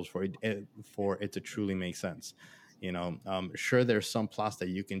plot holes for it to truly make sense. Sure, there's some plots that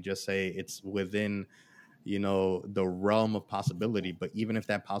you can just say it's within, the realm of possibility. But even if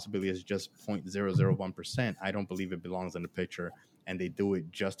that possibility is just 0.001%, I don't believe it belongs in the picture. And they do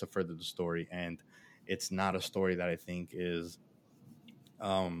it just to further the story. And it's not a story that I think is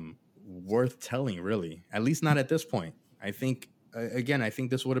worth telling, really. At least not at this point. I think, again, I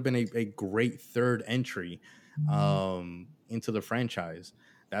think this would have been a great third entry into the franchise.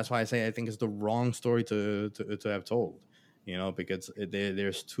 That's why I say I think it's the wrong story to have told, because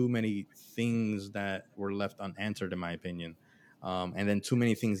there's too many things that were left unanswered, in my opinion, and then too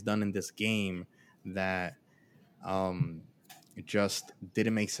many things done in this game that it just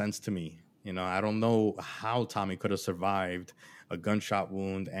didn't make sense to me. I don't know how Tommy could have survived a gunshot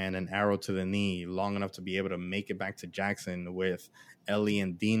wound and an arrow to the knee long enough to be able to make it back to Jackson with Ellie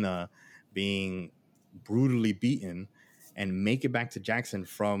and Dina being brutally beaten, and make it back to Jackson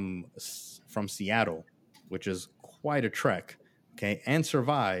from Seattle, which is quite a trek, okay, and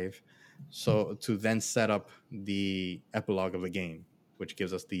survive, so to then set up the epilogue of the game, which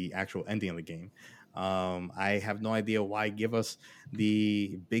gives us the actual ending of the game. I have no idea why give us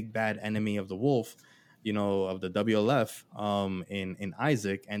the big bad enemy of the wolf, of the WLF, in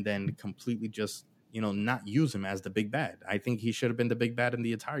Isaac, and then completely just not use him as the big bad. I think he should have been the big bad in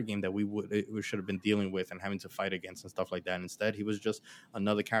the entire game that we should have been dealing with and having to fight against and stuff like that. Instead, he was just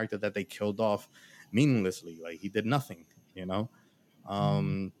another character that they killed off meaninglessly. Like, he did nothing,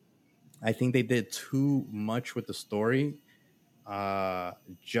 I think they did too much with the story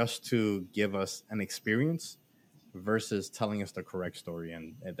just to give us an experience versus telling us the correct story.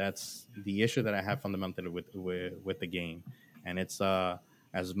 And that's the issue that I have fundamentally with the game. And it's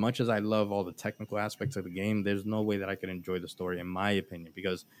as much as I love all the technical aspects of the game, there's no way that I can enjoy the story, in my opinion,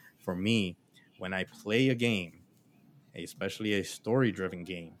 because for me, when I play a game, especially a story-driven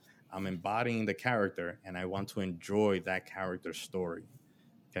game, I'm embodying the character and I want to enjoy that character's story.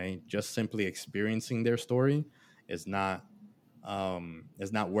 Okay, just simply experiencing their story is not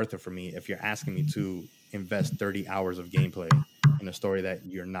worth it for me if you're asking me to invest 30 hours of gameplay in a story that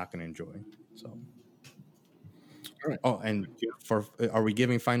you're not going to enjoy. So, all right. Oh, and are we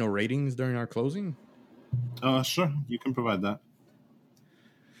giving final ratings during our closing? Sure, you can provide that.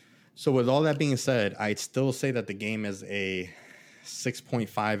 So, with all that being said, I'd still say that the game is a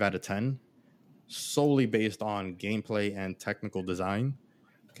 6.5 out of 10, solely based on gameplay and technical design.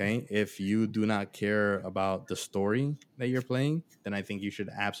 Okay, if you do not care about the story that you're playing, then I think you should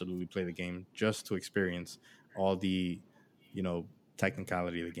absolutely play the game just to experience all the,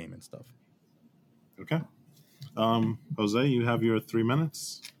 technicality of the game and stuff. Okay. Jose, you have your 3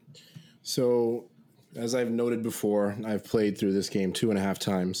 minutes. So, as I've noted before, I've played through this game 2.5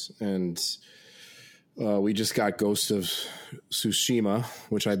 times, and we just got Ghost of Tsushima,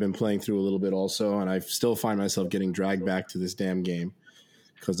 which I've been playing through a little bit also, and I still find myself getting dragged back to this damn game,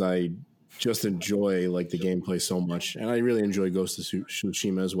 because I just enjoy the gameplay so much. And I really enjoy Ghost of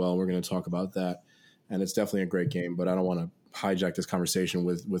Tsushima as well. We're going to talk about that. And it's definitely a great game, but I don't want to hijack this conversation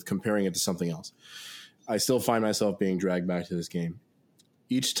with comparing it to something else. I still find myself being dragged back to this game.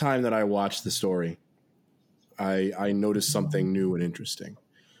 Each time that I watch the story, I notice something new and interesting.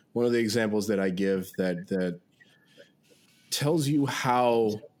 One of the examples that I give that tells you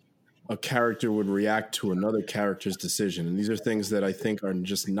how a character would react to another character's decision. And these are things that I think are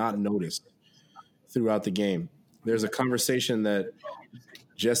just not noticed throughout the game. There's a conversation that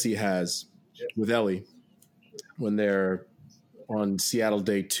Jesse has with Ellie when they're on Seattle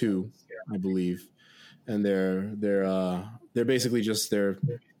Day 2, I believe. And they're basically just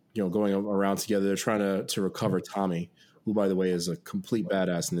going around together. They're trying to recover Tommy, who, by the way, is a complete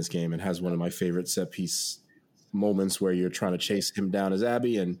badass in this game and has one of my favorite set piece moments where you're trying to chase him down as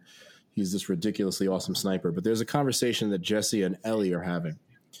Abby, and he's this ridiculously awesome sniper. But there's a conversation that Jesse and Ellie are having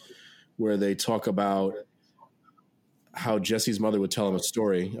where they talk about how Jesse's mother would tell him a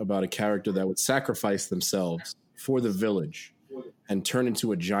story about a character that would sacrifice themselves for the village and turn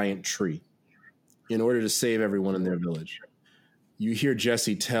into a giant tree in order to save everyone in their village. You hear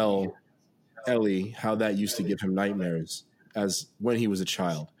Jesse tell Ellie how that used to give him nightmares as when he was a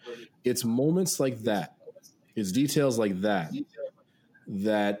child. It's moments like that. It's details like that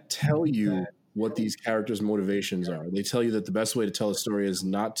that tell you what these characters' motivations are. They tell you that the best way to tell a story is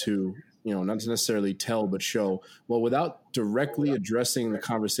not to necessarily tell, but show. Well, without directly addressing the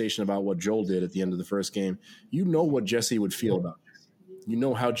conversation about what Joel did at the end of the first game, you know what Jesse would feel about it. You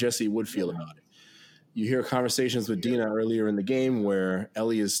know how Jesse would feel about it. You hear conversations with Dina earlier in the game where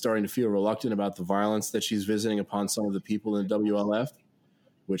Ellie is starting to feel reluctant about the violence that she's visiting upon some of the people in WLF,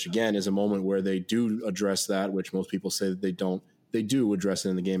 which again is a moment where they do address that, which most people say that they don't. They do address it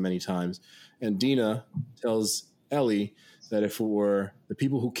in the game many times. And Dina tells Ellie that if it were the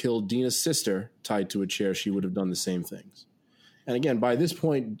people who killed Dina's sister tied to a chair, she would have done the same things. And again, by this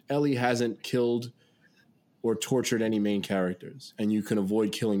point, Ellie hasn't killed or tortured any main characters, and you can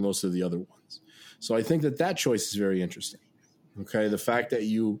avoid killing most of the other ones. So I think that choice is very interesting. Okay, the fact that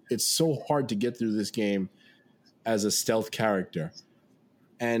it's so hard to get through this game as a stealth character,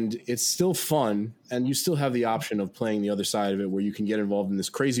 and it's still fun, and you still have the option of playing the other side of it where you can get involved in this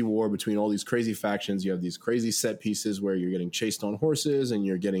crazy war between all these crazy factions. You have these crazy set pieces where you're getting chased on horses and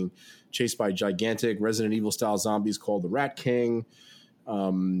you're getting chased by gigantic Resident Evil style zombies called the Rat King.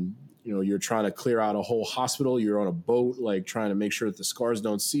 You're trying to clear out a whole hospital. You're on a boat, trying to make sure that the scars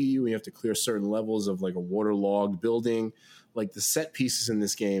don't see you. You have to clear certain levels of a waterlogged building. The set pieces in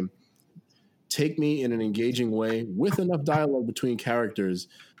this game take me in an engaging way with enough dialogue between characters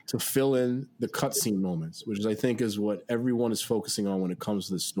to fill in the cutscene moments, which I think is what everyone is focusing on when it comes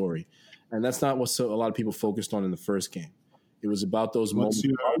to the story. And that's not what a lot of people focused on in the first game. It was about those moments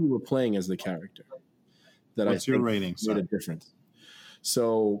while you were playing as the character that I think made a difference.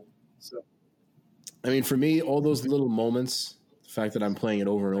 So, I mean, for me, all those little moments, the fact that I'm playing it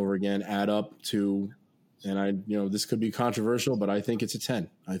over and over again, add up to And this could be controversial, but I think it's a 10.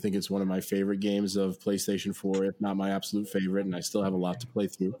 I think it's one of my favorite games of PlayStation 4, if not my absolute favorite, and I still have a lot to play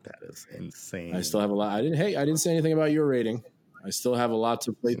through. That is insane. I still have a lot. I didn't say anything about your rating. I still have a lot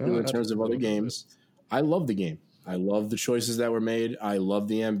to play through in terms of other games. I love the game. I love the choices that were made. I love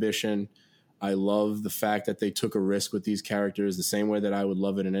the ambition. I love the fact that they took a risk with these characters the same way that I would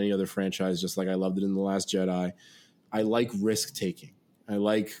love it in any other franchise, just like I loved it in The Last Jedi. I like risk taking. I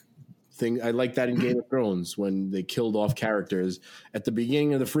like that in Game of Thrones when they killed off characters at the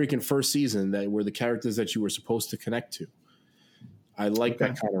beginning of the freaking first season that were the characters that you were supposed to connect to. I like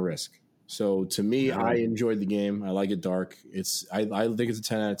that kind of risk. So to me, I enjoyed the game. I like it dark. I think it's a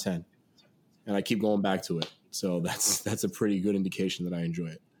 10 out of 10, and I keep going back to it. So that's a pretty good indication that I enjoy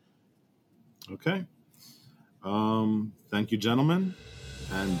it. Okay. Thank you, gentlemen.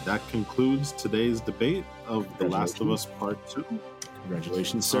 And that concludes today's debate of The Last of Us Part 2.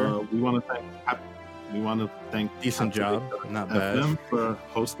 Congratulations, sir. We want to thank Decent job, not bad, FM for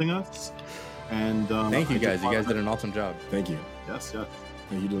hosting us. And thank you guys. You guys did an awesome job. Thank you. Yes.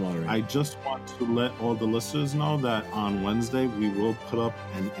 Thank you to the moderator. I just want to let all the listeners know that on Wednesday we will put up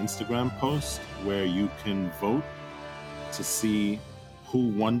an Instagram post where you can vote to see who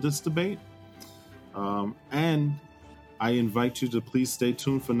won this debate. And I invite you to please stay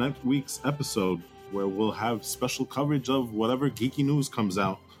tuned for next week's episode, where we'll have special coverage of whatever geeky news comes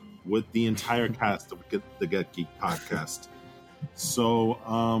out with the entire cast of the Get Geek podcast. So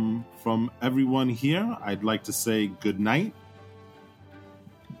from everyone here, I'd like to say good night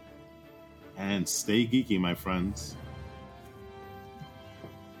and stay geeky, my friends.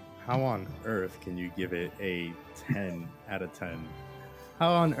 How on earth can you give it a 10 out of 10?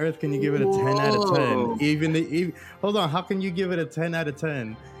 How on earth can you give it a 10 out of 10? Hold on, how can you give it a 10 out of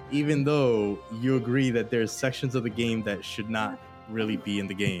 10 even though you agree that there's sections of the game that should not really be in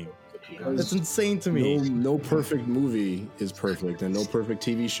the game? That's insane to me. No perfect movie is perfect, and no perfect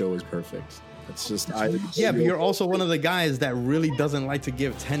TV show is perfect. It's just but you're also one of the guys that really doesn't like to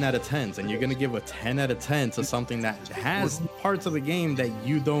give 10 out of 10s, and you're going to give a 10 out of 10 to something that has parts of the game that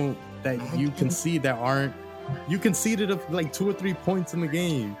you concede that aren't. You conceded like 2 or 3 points in the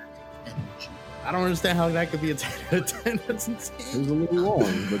game. I don't understand how that could be a 10 out of 10. That's insane. It was a little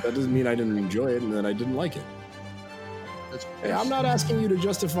long, but that doesn't mean I didn't enjoy it and that I didn't like it. Hey, I'm not asking you to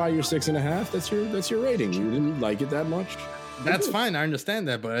justify your 6.5. That's your rating. You didn't like it that much. That's fine. I understand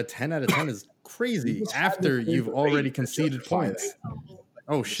that, but a 10 out of 10 is crazy after you've already conceded points.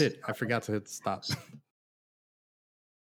 Oh shit! I forgot to hit stop.